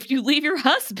baby if you leave your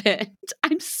husband?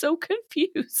 I'm so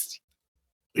confused.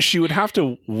 She would have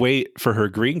to wait for her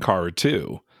green card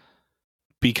too,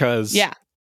 because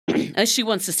as she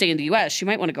wants to stay in the U.S., she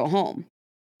might want to go home.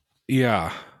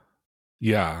 Yeah.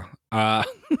 Why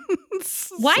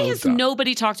has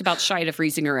nobody talked about Scheide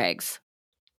freezing her eggs?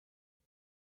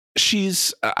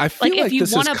 I feel like if you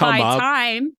this has want to come buy up.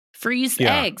 time, freeze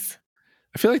eggs.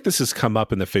 I feel like this has come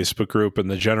up in the Facebook group,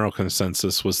 and the general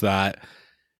consensus was that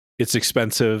it's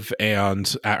expensive,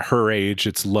 and at her age,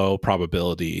 it's low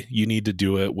probability. You need to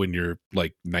do it when you're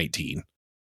like 19.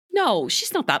 No,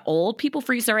 she's not that old. People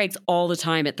freeze their eggs all the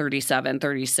time at 37,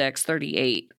 36,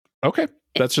 38. Okay.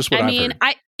 That's just what I've heard.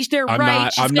 They're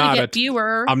right. She's going to get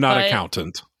fewer. I'm not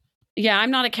accountant. Yeah,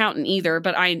 I'm not accountant either,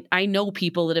 but I know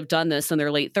people that have done this in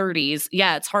their late 30s.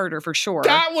 Yeah, it's harder for sure.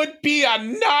 That would be a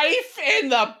knife in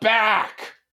the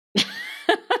back.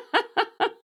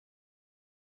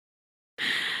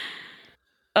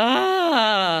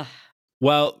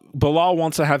 Well, Bilal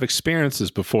wants to have experiences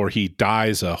before he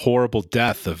dies a horrible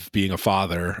death of being a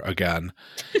father again.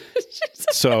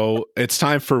 So it's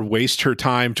time for Waste Her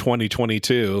Time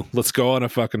 2022. Let's go on a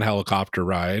fucking helicopter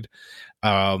ride.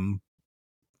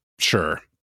 Sure.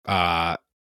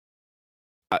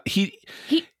 He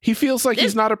feels like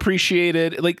he's not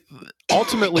appreciated. Like,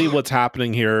 ultimately what's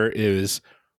happening here is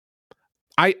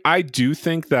I do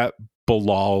think that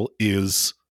Bilal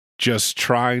is just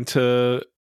trying to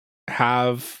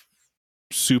have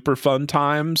super fun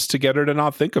times to get her to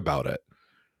not think about it.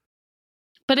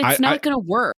 But it's not going to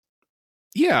work.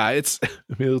 Yeah, it's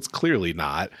clearly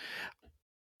not.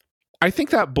 I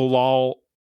think that Bilal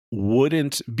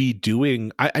wouldn't be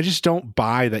doing. I just don't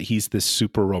buy that he's this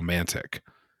super romantic.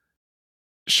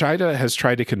 Scheide has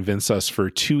tried to convince us for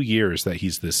 2 years that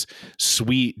he's this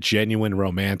sweet, genuine,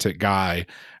 romantic guy,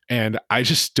 and I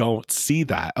just don't see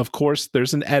that. Of course,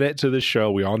 there's an edit to the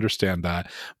show. We all understand that.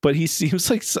 But he seems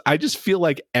like, I just feel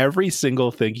like every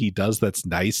single thing he does that's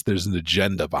nice, there's an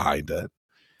agenda behind it.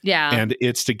 Yeah. And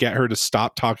it's to get her to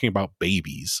stop talking about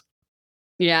babies.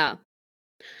 Yeah.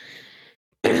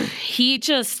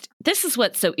 This is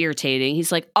what's so irritating.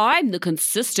 He's like, I'm the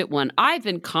consistent one. I've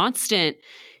been constant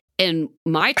in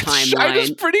my timeline.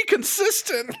 Scheide's pretty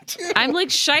consistent. I'm like,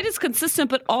 Scheide's consistent,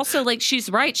 but also like, she's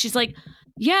right. She's like,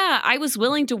 yeah, I was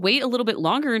willing to wait a little bit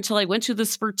longer until I went to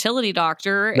this fertility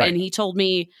doctor. Right. And he told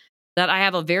me that I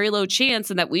have a very low chance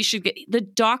and that we should the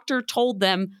doctor told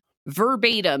them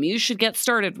verbatim, you should get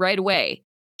started right away.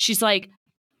 She's like,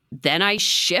 then I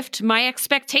shift my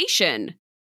expectation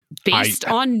based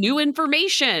on new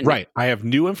information. Right. I have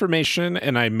new information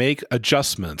and I make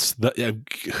adjustments.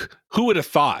 Who would have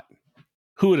thought?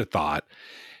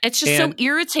 It's just so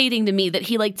irritating to me that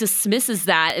he like dismisses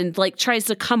that and like tries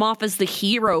to come off as the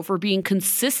hero for being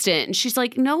consistent. And she's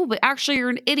like, no, but actually you're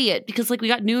an idiot because like we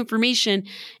got new information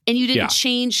and you didn't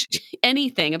change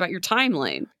anything about your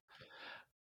timeline.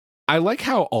 I like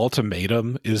how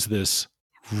ultimatum is this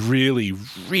really,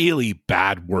 really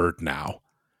bad word now.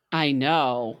 I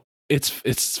know.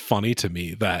 It's funny to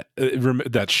me that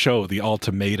that show, The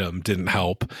Ultimatum, didn't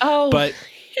help. Oh, but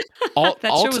that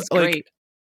show was great. Like,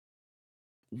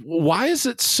 why is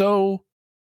it so?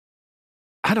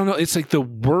 I don't know. It's like the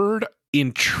word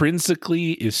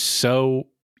intrinsically is so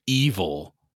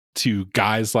evil to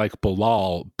guys like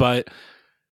Bilal, but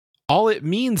all it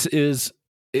means is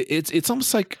it's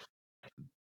almost like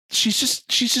she's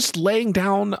just laying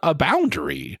down a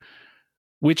boundary,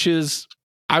 which is,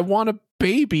 I want a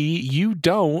baby, you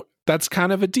don't. That's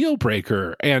kind of a deal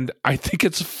breaker. And I think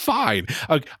it's fine.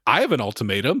 I have an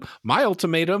ultimatum. My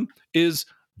ultimatum is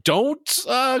don't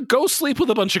go sleep with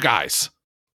a bunch of guys.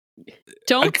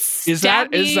 Don't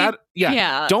stab me.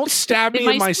 Yeah. Don't stab me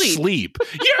in my sleep.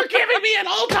 You're giving me an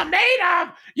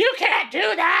ultimatum. You can't do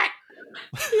that.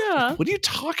 Yeah. What are you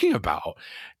talking about?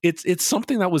 It's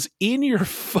something that was in your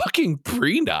fucking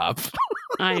prenup.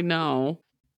 I know.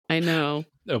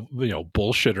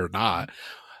 Bullshit or not.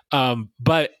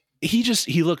 But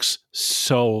he looks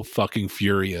so fucking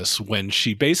furious when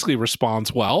she basically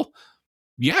responds, well,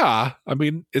 yeah, I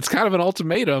mean, it's kind of an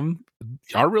ultimatum.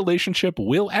 Our relationship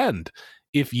will end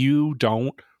if you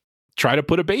don't try to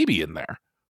put a baby in there.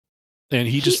 And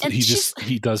he she's-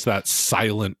 does that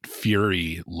silent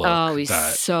fury look. Oh, he's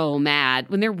so mad.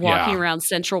 When they're walking around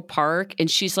Central Park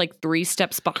and she's like 3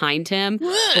 steps behind him,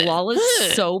 Bilal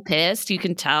is so pissed, you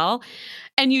can tell.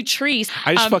 And Utrice.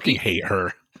 I just fucking hate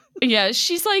her. Yeah,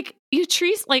 she's like,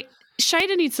 Utrice, like,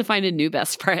 Shida needs to find a new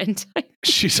best friend.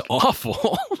 She's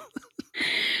awful.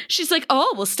 She's like,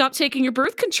 oh, well, stop taking your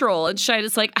birth control. And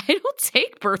Shida's like, I don't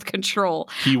take birth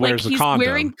control. He wears like, a condom. He's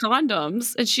wearing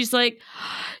condoms. And she's like,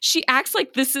 she acts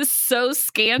like this is so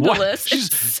scandalous. What?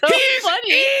 It's so He's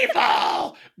funny.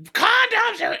 evil.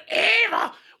 Condoms are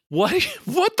evil.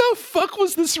 What the fuck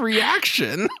was this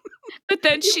reaction? But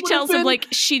then she tells him, like,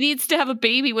 she needs to have a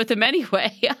baby with him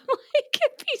anyway. I'm like,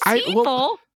 if he's evil.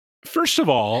 Well, first of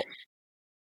all,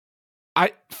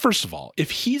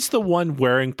 if he's the one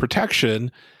wearing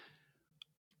protection,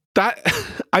 that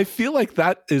I feel like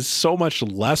that is so much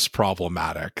less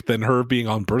problematic than her being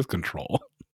on birth control.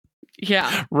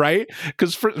 Yeah. Right?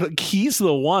 Because he's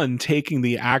the one taking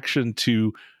the action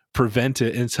to prevent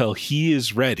it until he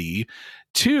is ready.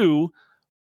 Two,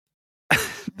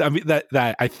 I mean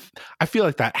that I feel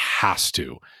like that has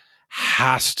to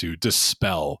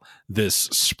dispel this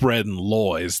spread and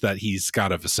lois that he's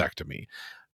got a vasectomy.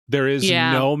 There is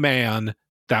no man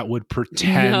that would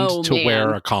pretend to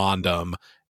wear a condom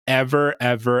ever.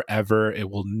 It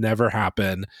will never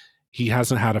happen. He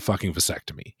hasn't had a fucking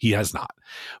vasectomy. He has not.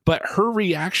 But her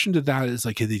reaction to that is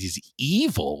like, he's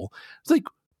evil. It's like,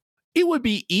 it would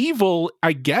be evil,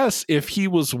 I guess, if he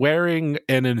was wearing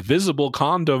an invisible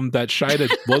condom that Shida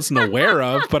wasn't aware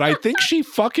of, but I think she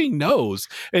fucking knows.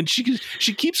 And she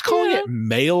keeps calling it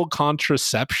male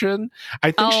contraception.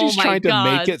 I think she's trying to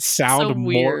make it sound more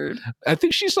weird. I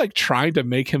think she's like trying to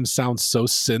make him sound so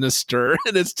sinister,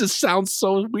 and it just sounds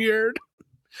so weird.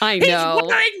 I know. He's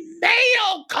wearing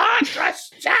male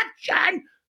contraception.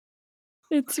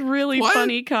 It's really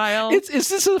funny, Kyle. Is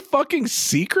this a fucking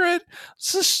secret?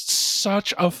 This is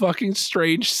such a fucking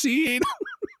strange scene.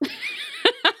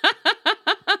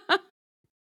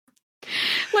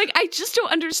 Like, I just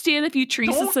don't understand if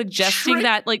Utrice is suggesting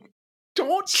that, like...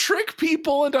 Don't trick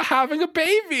people into having a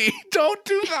baby. Don't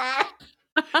do that.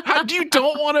 You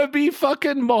don't want to be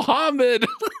fucking Muhammad.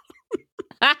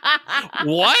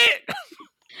 What?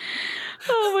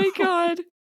 Oh my God.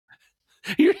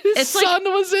 His son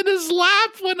was in his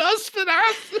lap when Usman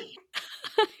asked him.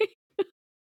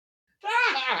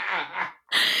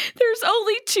 There's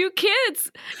only 2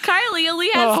 kids. Kylie only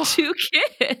has 2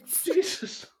 kids.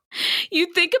 Jesus.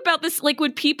 You think about this, like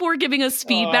when people are giving us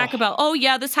feedback about, oh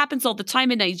yeah, this happens all the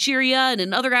time in Nigeria and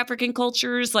in other African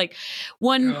cultures. Like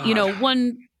one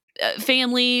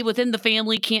family within the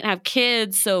family can't have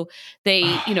kids, so they,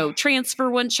 transfer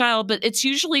one child, but it's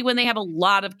usually when they have a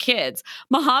lot of kids.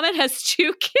 Muhammad has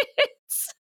 2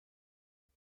 kids.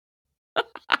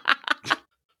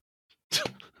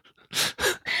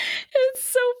 It's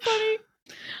so funny.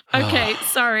 Okay,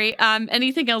 sorry.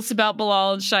 Anything else about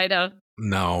Bilal and Shida?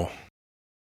 No.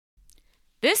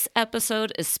 This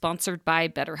episode is sponsored by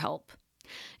BetterHelp.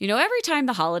 Every time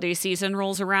the holiday season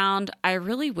rolls around, I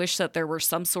really wish that there were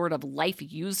some sort of life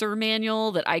user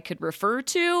manual that I could refer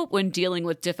to when dealing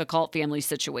with difficult family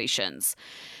situations.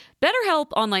 BetterHelp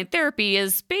Online Therapy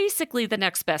is basically the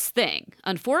next best thing.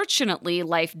 Unfortunately,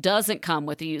 life doesn't come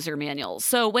with a user manual,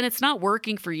 so when it's not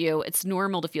working for you, it's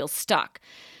normal to feel stuck.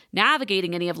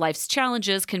 Navigating any of life's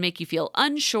challenges can make you feel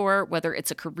unsure, whether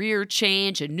it's a career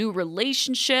change, a new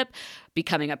relationship,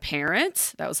 becoming a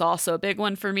parent, that was also a big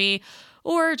one for me,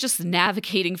 or just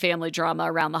navigating family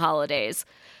drama around the holidays.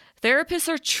 Therapists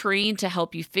are trained to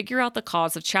help you figure out the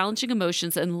cause of challenging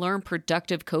emotions and learn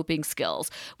productive coping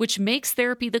skills, which makes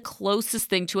therapy the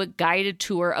closest thing to a guided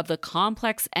tour of the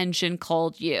complex engine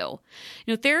called you.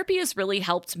 Therapy has really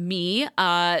helped me,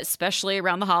 especially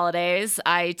around the holidays.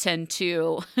 I tend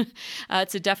to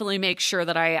definitely make sure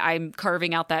that I'm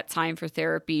carving out that time for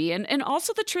therapy and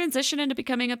also the transition into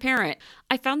becoming a parent.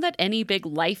 I found that any big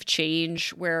life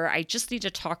change where I just need to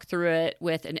talk through it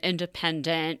with an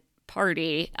independent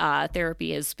party,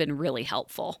 therapy has been really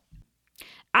helpful.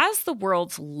 As the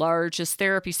world's largest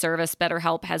therapy service,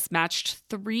 BetterHelp has matched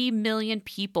 3 million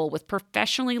people with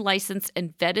professionally licensed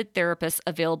and vetted therapists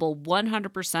available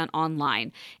 100%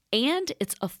 online. And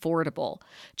it's affordable.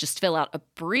 Just fill out a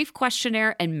brief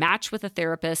questionnaire and match with a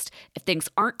therapist. If things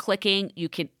aren't clicking, you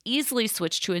can easily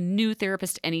switch to a new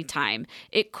therapist anytime.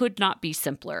 It could not be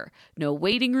simpler. No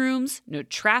waiting rooms, no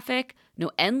traffic, no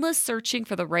endless searching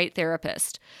for the right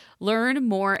therapist. Learn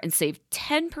more and save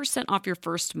 10% off your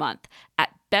first month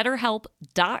at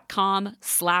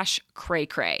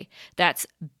BetterHelp.com/cray-cray. That's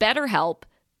BetterHelp,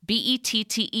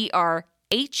 BetterHelp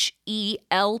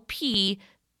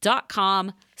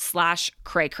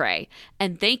betterhelp.com/cray-cray.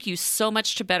 And thank you so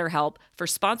much to BetterHelp for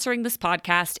sponsoring this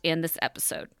podcast and this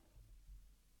episode.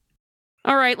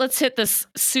 All right, let's hit this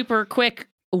super quick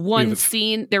one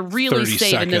scene. They're really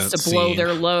saving this to blow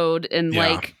their load. And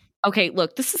okay,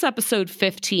 look, this is episode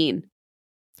 15.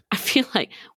 I feel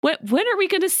like, when are we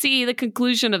going to see the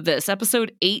conclusion of this?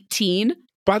 Episode 18?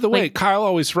 By the way, Kyle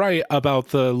always right about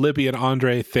the Libby and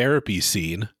Andre therapy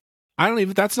scene.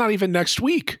 That's not even next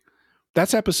week.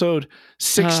 That's episode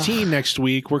 16 next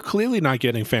week. We're clearly not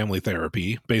getting family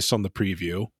therapy based on the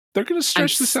preview. They're going to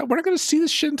stretch this out. We're not going to see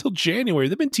this shit until January.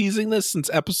 They've been teasing this since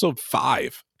episode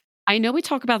 5. I know we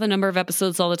talk about the number of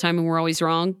episodes all the time and we're always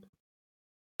wrong,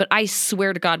 but I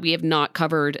swear to God, we have not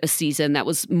covered a season that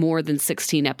was more than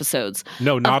 16 episodes.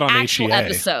 No, not on actual HEA.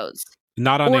 Episodes.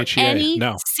 Not on or HEA. Any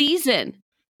no. season.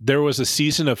 There was a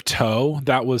season of Toe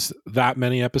that was that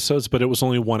many episodes, but it was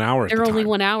only 1 hour. They're only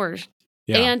 1 hour.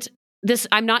 Yeah. And this,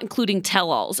 I'm not including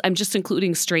tell-alls. I'm just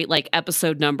including straight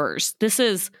episode numbers. This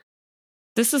is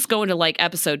going to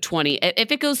episode 20.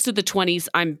 If it goes to the 20s,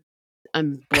 I'm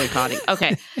boycotting.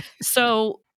 Okay.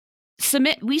 So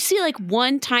we see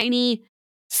one tiny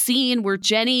scene where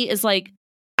Jenny is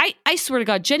I swear to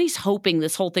God, Jenny's hoping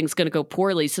this whole thing's going to go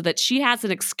poorly so that she has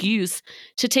an excuse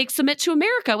to take Sumit to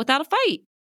America without a fight.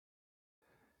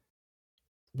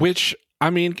 Which,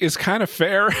 is kind of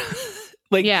fair.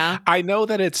 Yeah. I know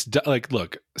that it's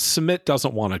look, Sumit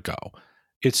doesn't want to go.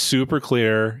 It's super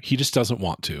clear. He just doesn't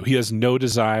want to. He has no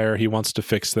desire. He wants to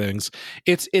fix things.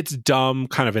 It's dumb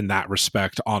kind of in that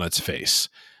respect on its face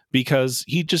because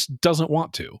he just doesn't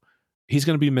want to. He's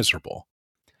going to be miserable.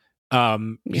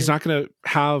 He's not going to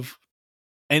have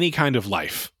any kind of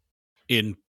life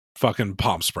in fucking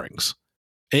Palm Springs.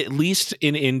 At least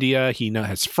in India, he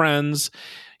has friends.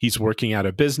 He's working at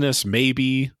a business,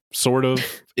 maybe, sort of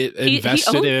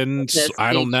invested in.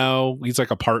 I don't know. He's like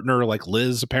a partner, like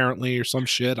Liz, apparently, or some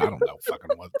shit. I don't know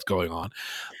fucking what's going on.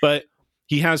 But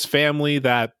he has family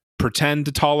that pretend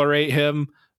to tolerate him,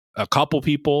 a couple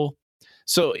people.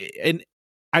 So, and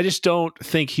I just don't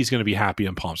think he's going to be happy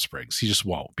in Palm Springs. He just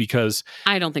won't, because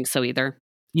I don't think so either.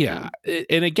 Yeah.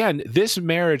 And again, this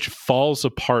marriage falls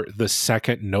apart the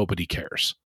second nobody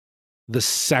cares. The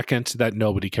second that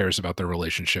nobody cares about their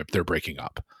relationship, they're breaking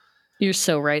up. You're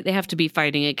so right. They have to be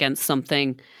fighting against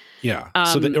something. Yeah.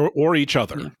 Or each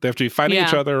other. Yeah. They have to be fighting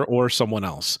each other or someone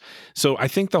else. So I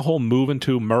think the whole move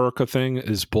into America thing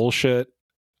is bullshit.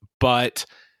 But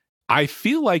I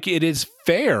feel like it is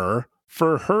fair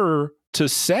for her to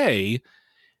say,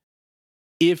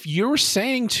 if you're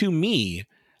saying to me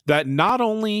that not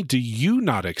only do you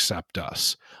not accept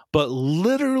us, but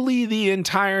literally the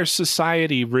entire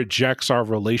society rejects our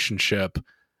relationship,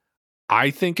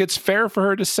 I think it's fair for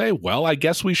her to say, well, I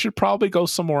guess we should probably go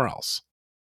somewhere else.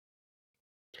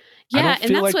 Yeah, I don't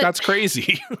feel like that's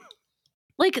crazy.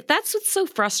 That's what's so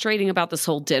frustrating about this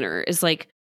whole dinner is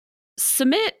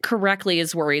Sumit correctly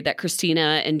is worried that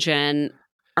Christina and Jen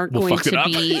aren't going to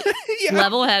be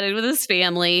level-headed with his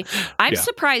family. I'm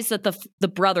surprised that the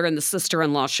brother and the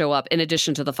sister-in-law show up in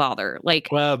addition to the father.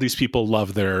 Well, these people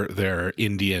love their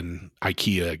Indian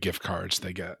IKEA gift cards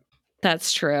they get.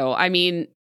 That's true.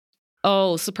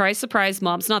 Surprise, surprise,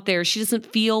 mom's not there. She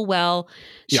doesn't feel well.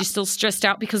 She's still stressed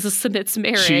out because of Sumit's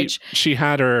marriage. She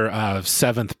had her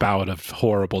 7th bout of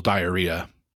horrible diarrhea.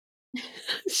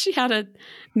 She had a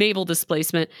navel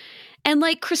displacement. And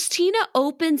Christina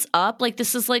opens up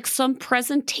this is some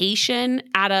presentation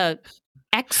at a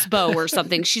expo or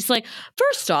something. She's like,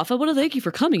 first off, I want to thank you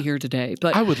for coming here today.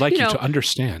 But I would like you to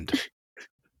understand.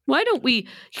 Why don't you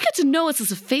get to know us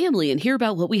as a family and hear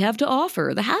about what we have to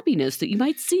offer, the happiness that you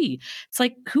might see.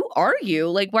 It's who are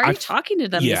you? Why are you talking to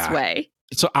them this way?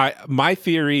 So my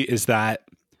theory is that,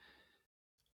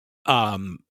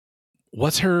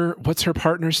 what's her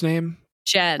partner's name?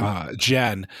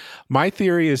 Jen. My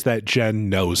theory is that Jen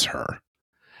knows her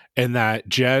and that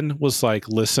Jen was like,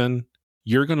 listen,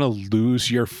 you're going to lose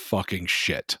your fucking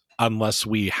shit unless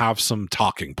we have some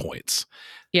talking points.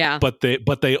 Yeah. But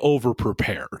they over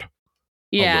prepared.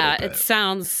 Yeah. It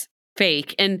sounds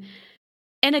fake. And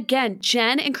again,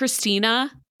 Jen and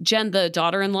Christina, Jen, the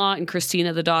daughter-in-law, and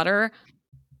Christina, the daughter,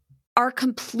 are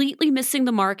completely missing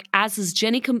the mark, as is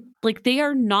Jenny. They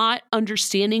are not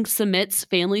understanding Sumit's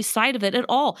family side of it at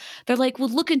all. They're like, well,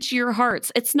 look into your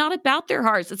hearts. It's not about their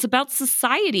hearts. It's about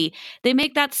society. They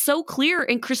make that so clear.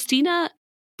 And Christina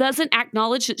doesn't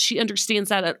acknowledge that she understands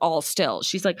that at all still.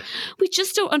 She's like, we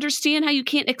just don't understand how you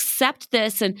can't accept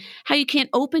this and how you can't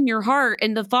open your heart.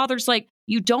 And the father's like,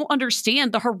 you don't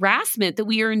understand the harassment that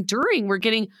we are enduring. We're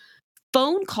getting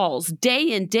phone calls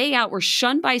day in, day out. We're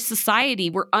shunned by society.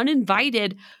 We're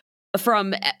uninvited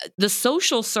from the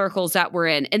social circles that we're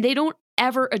in, and they don't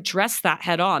ever address that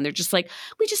head on. They're just like,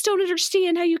 we just don't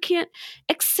understand how you can't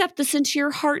accept this into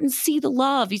your heart and see the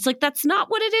love. He's like, that's not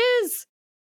what it is.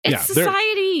 It's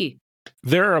society.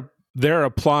 They're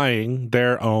applying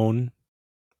their own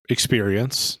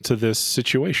experience to this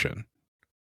situation,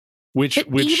 which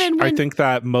I think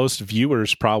that most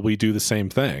viewers probably do the same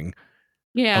thing.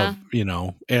 Yeah.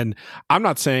 And I'm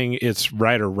not saying it's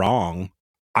right or wrong.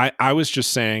 I was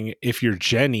just saying, if you're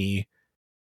Jenny,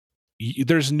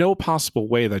 there's no possible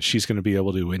way that she's going to be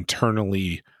able to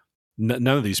internally, none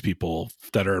of these people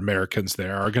that are Americans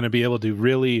there are going to be able to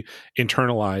really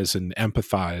internalize and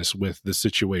empathize with the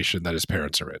situation that his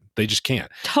parents are in. They just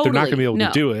can't. Totally. They're not going to be able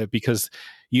to do it because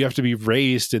you have to be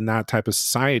raised in that type of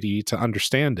society to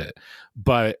understand it.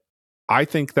 But I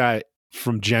think that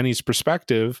from Jenny's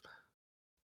perspective,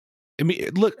 I mean,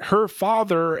 look, her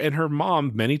father and her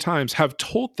mom many times have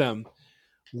told them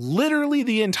literally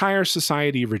the entire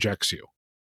society rejects you.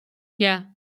 Yeah.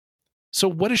 So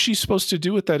what is she supposed to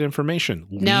do with that information?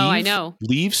 I know.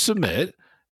 Leave Sumit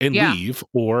and leave,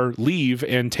 or leave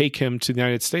and take him to the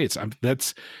United States.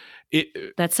 That's it.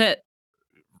 That's it.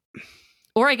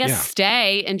 Or I guess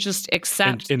stay and just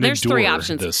accept. And there's three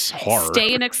options. This horror.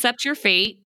 Stay and accept your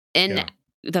fate, and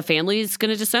the family is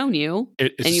going to disown you,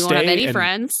 and you won't have any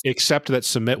friends. Accept that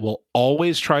Sumit will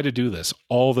always try to do this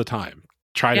all the time.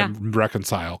 Try to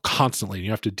reconcile constantly. And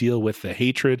you have to deal with the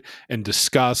hatred and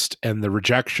disgust and the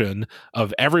rejection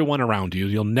of everyone around you.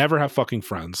 You'll never have fucking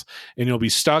friends, and you'll be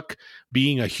stuck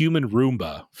being a human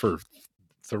Roomba for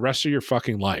the rest of your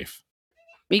fucking life.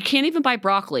 You can't even buy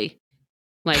broccoli.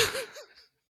 Like,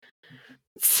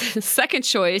 second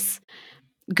choice,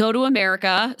 go to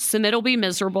America. Sumit will be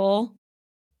miserable.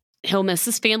 He'll miss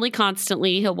his family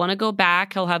constantly. He'll want to go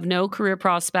back. He'll have no career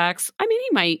prospects. I mean,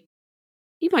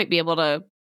 he might be able to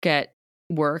get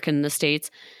work in the States.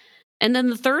 And then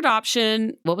the third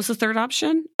option, what was the third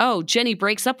option? Oh, Jenny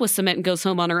breaks up with Sumit and goes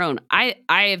home on her own. I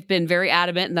have been very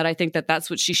adamant in that I think that that's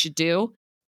what she should do.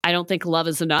 I don't think love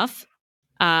is enough.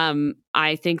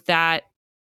 I think that,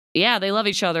 they love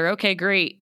each other. Okay,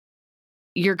 great.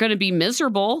 You're going to be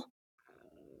miserable.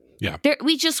 Yeah.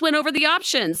 We just went over the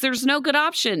options. There's no good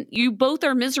option. You both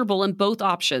are miserable in both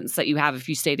options that you have if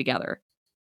you stay together.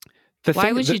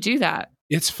 Why would you do that?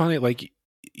 It's funny. Like,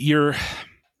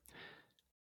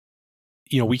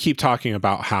 we keep talking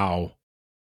about how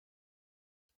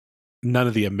none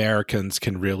of the Americans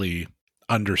can really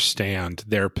understand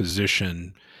their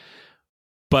position,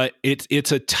 but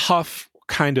it's a tough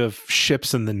kind of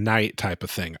ships in the night type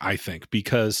of thing, I think,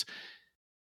 because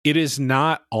it is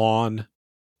not on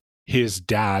his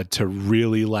dad to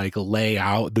really like lay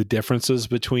out the differences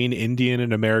between Indian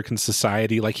and American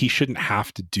society. Like, he shouldn't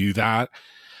have to do that.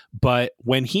 But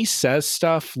when he says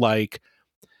stuff like,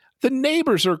 the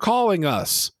neighbors are calling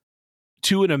us,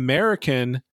 to an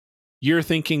American, you're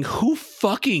thinking, who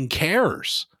fucking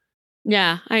cares?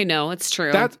 Yeah, I know. It's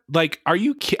true. That, like, are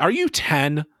you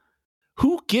 10?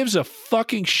 Who gives a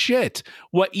fucking shit?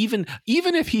 What, even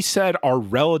if he said our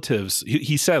relatives,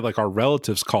 he said like our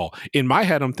relatives call. In my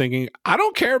head, I'm thinking, I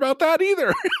don't care about that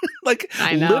either. Like,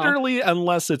 literally,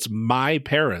 unless it's my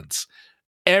parents,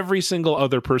 every single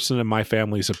other person in my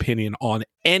family's opinion on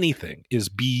anything is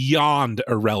beyond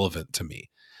irrelevant to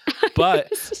me.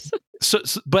 But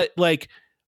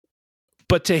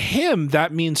but to him,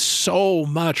 that means so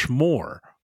much more.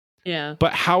 Yeah.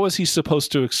 But how is he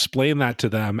supposed to explain that to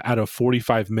them at a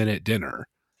 45-minute dinner?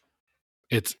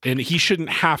 And he shouldn't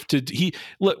have to.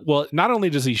 Not only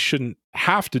does he shouldn't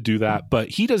have to do that, but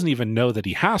he doesn't even know that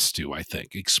he has to, I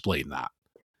think, explain that.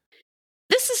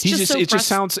 This is it just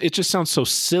sounds so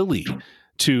silly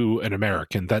to an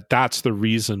American that's the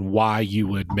reason why you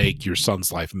would make your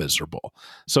son's life miserable.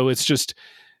 So it's just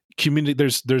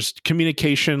there's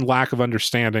communication, lack of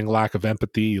understanding, lack of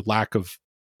empathy, lack of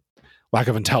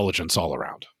intelligence all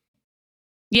around.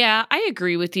 Yeah, I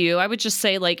agree with you. I would just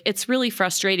say, like, it's really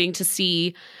frustrating to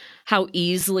see how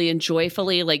easily and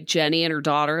joyfully, like, Jenny and her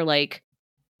daughter, like,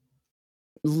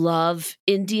 love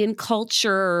Indian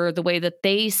culture the way that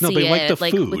they see it. They like the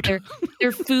food. With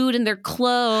their food and their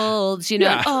clothes,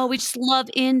 Yeah. Oh, we just love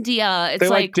India. It's they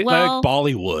like well,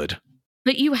 Bollywood.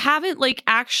 But you haven't, like,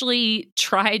 actually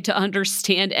tried to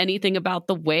understand anything about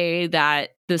the way that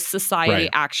this society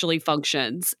actually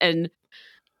functions. And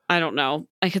I don't know.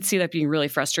 I could see that being really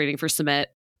frustrating for Sumit.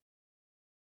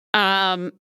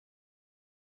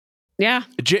 Yeah.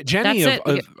 Jenny, of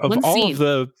all of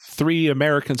the three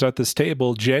Americans at this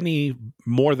table, Jenny,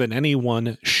 more than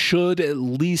anyone, should at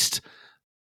least,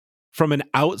 from an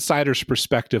outsider's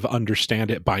perspective, understand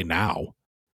it by now.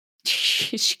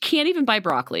 She can't even buy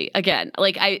broccoli. Again,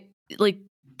 like, like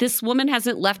this woman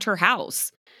hasn't left her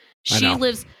house. She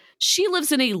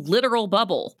lives in a literal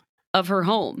bubble of her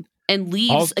home and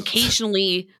leaves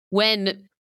occasionally when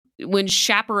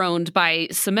chaperoned by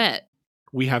Sumit.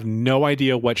 We have no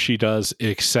idea what she does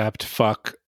except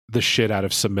fuck the shit out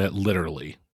of Sumit,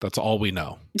 literally. That's all we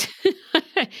know.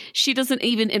 She doesn't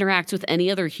even interact with any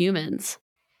other humans.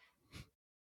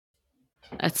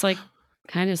 It's like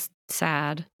kind of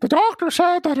sad. The doctor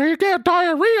said that he get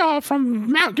diarrhea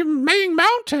from being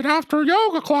mounted after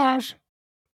yoga class.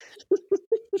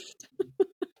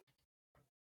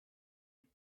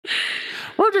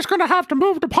 We're just gonna have to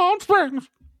move to Palm Springs.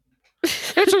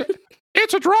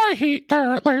 It's a dry heat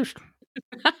there, at least.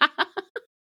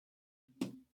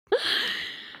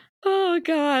 Oh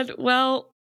God!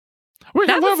 Well, we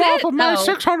can live off of my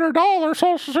 $600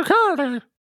 Social Security.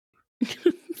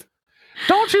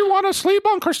 Don't you want to sleep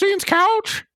on Christine's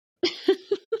couch?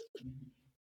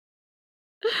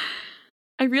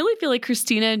 I really feel like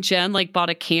Christina and Jen like bought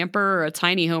a camper or a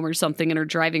tiny home or something and are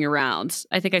driving around.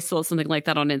 I think I saw something like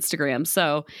that on Instagram.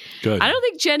 So good. I don't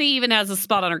think Jenny even has a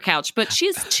spot on her couch, but she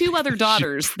has two other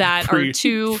daughters that are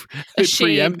too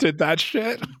ashamed. Preempted that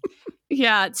shit.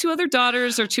 Yeah, two other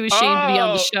daughters are too ashamed to be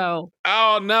on the show.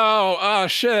 Oh no! Oh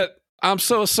shit! I'm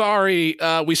so sorry.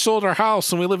 We sold our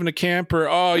house and we live in a camper.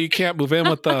 Oh, you can't move in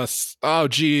with us. Oh,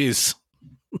 geez.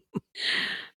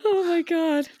 Oh my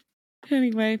God.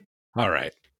 Anyway. All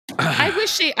right. I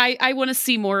wish I want to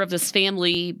see more of this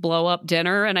family blow up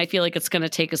dinner, and I feel like it's going to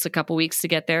take us a couple weeks to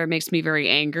get there. It makes me very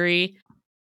angry.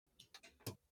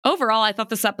 Overall, I thought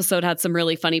this episode had some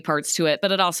really funny parts to it,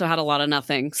 but it also had a lot of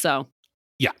nothing. So,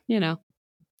 yeah, you know,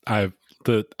 I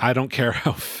don't care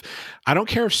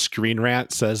if Screen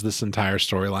Rant says this entire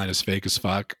storyline is fake as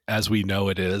fuck, as we know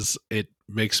it is. It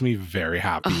makes me very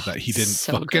happy that he didn't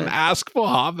fucking ask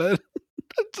Mohammed.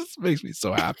 It just makes me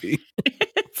so happy.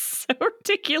 It's so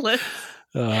ridiculous.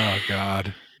 Oh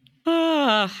God.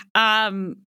 All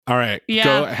right. Yeah.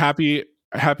 Go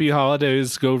happy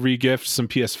holidays. Go re-gift some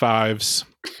PS5s.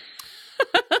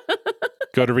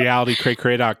 Go to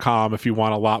realitycraycray.com if you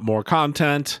want a lot more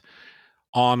content.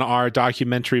 On our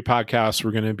documentary podcast,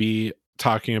 we're going to be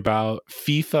talking about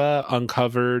FIFA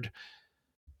Uncovered,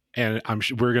 and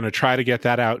we're going to try to get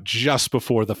that out just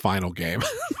before the final game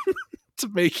to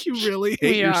make you really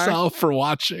hate yourself for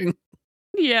watching.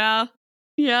 Yeah.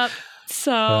 Yep.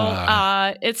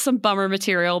 So it's some bummer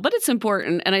material, but it's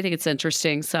important, and I think it's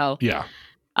interesting. So yeah.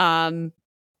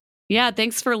 Yeah,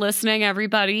 thanks for listening,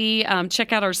 everybody.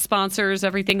 Check out our sponsors.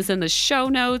 Everything's in the show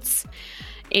notes.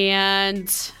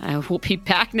 And I will be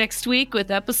back next week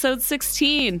with episode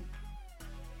 16.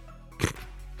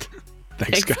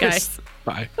 Thanks guys.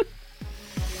 Bye.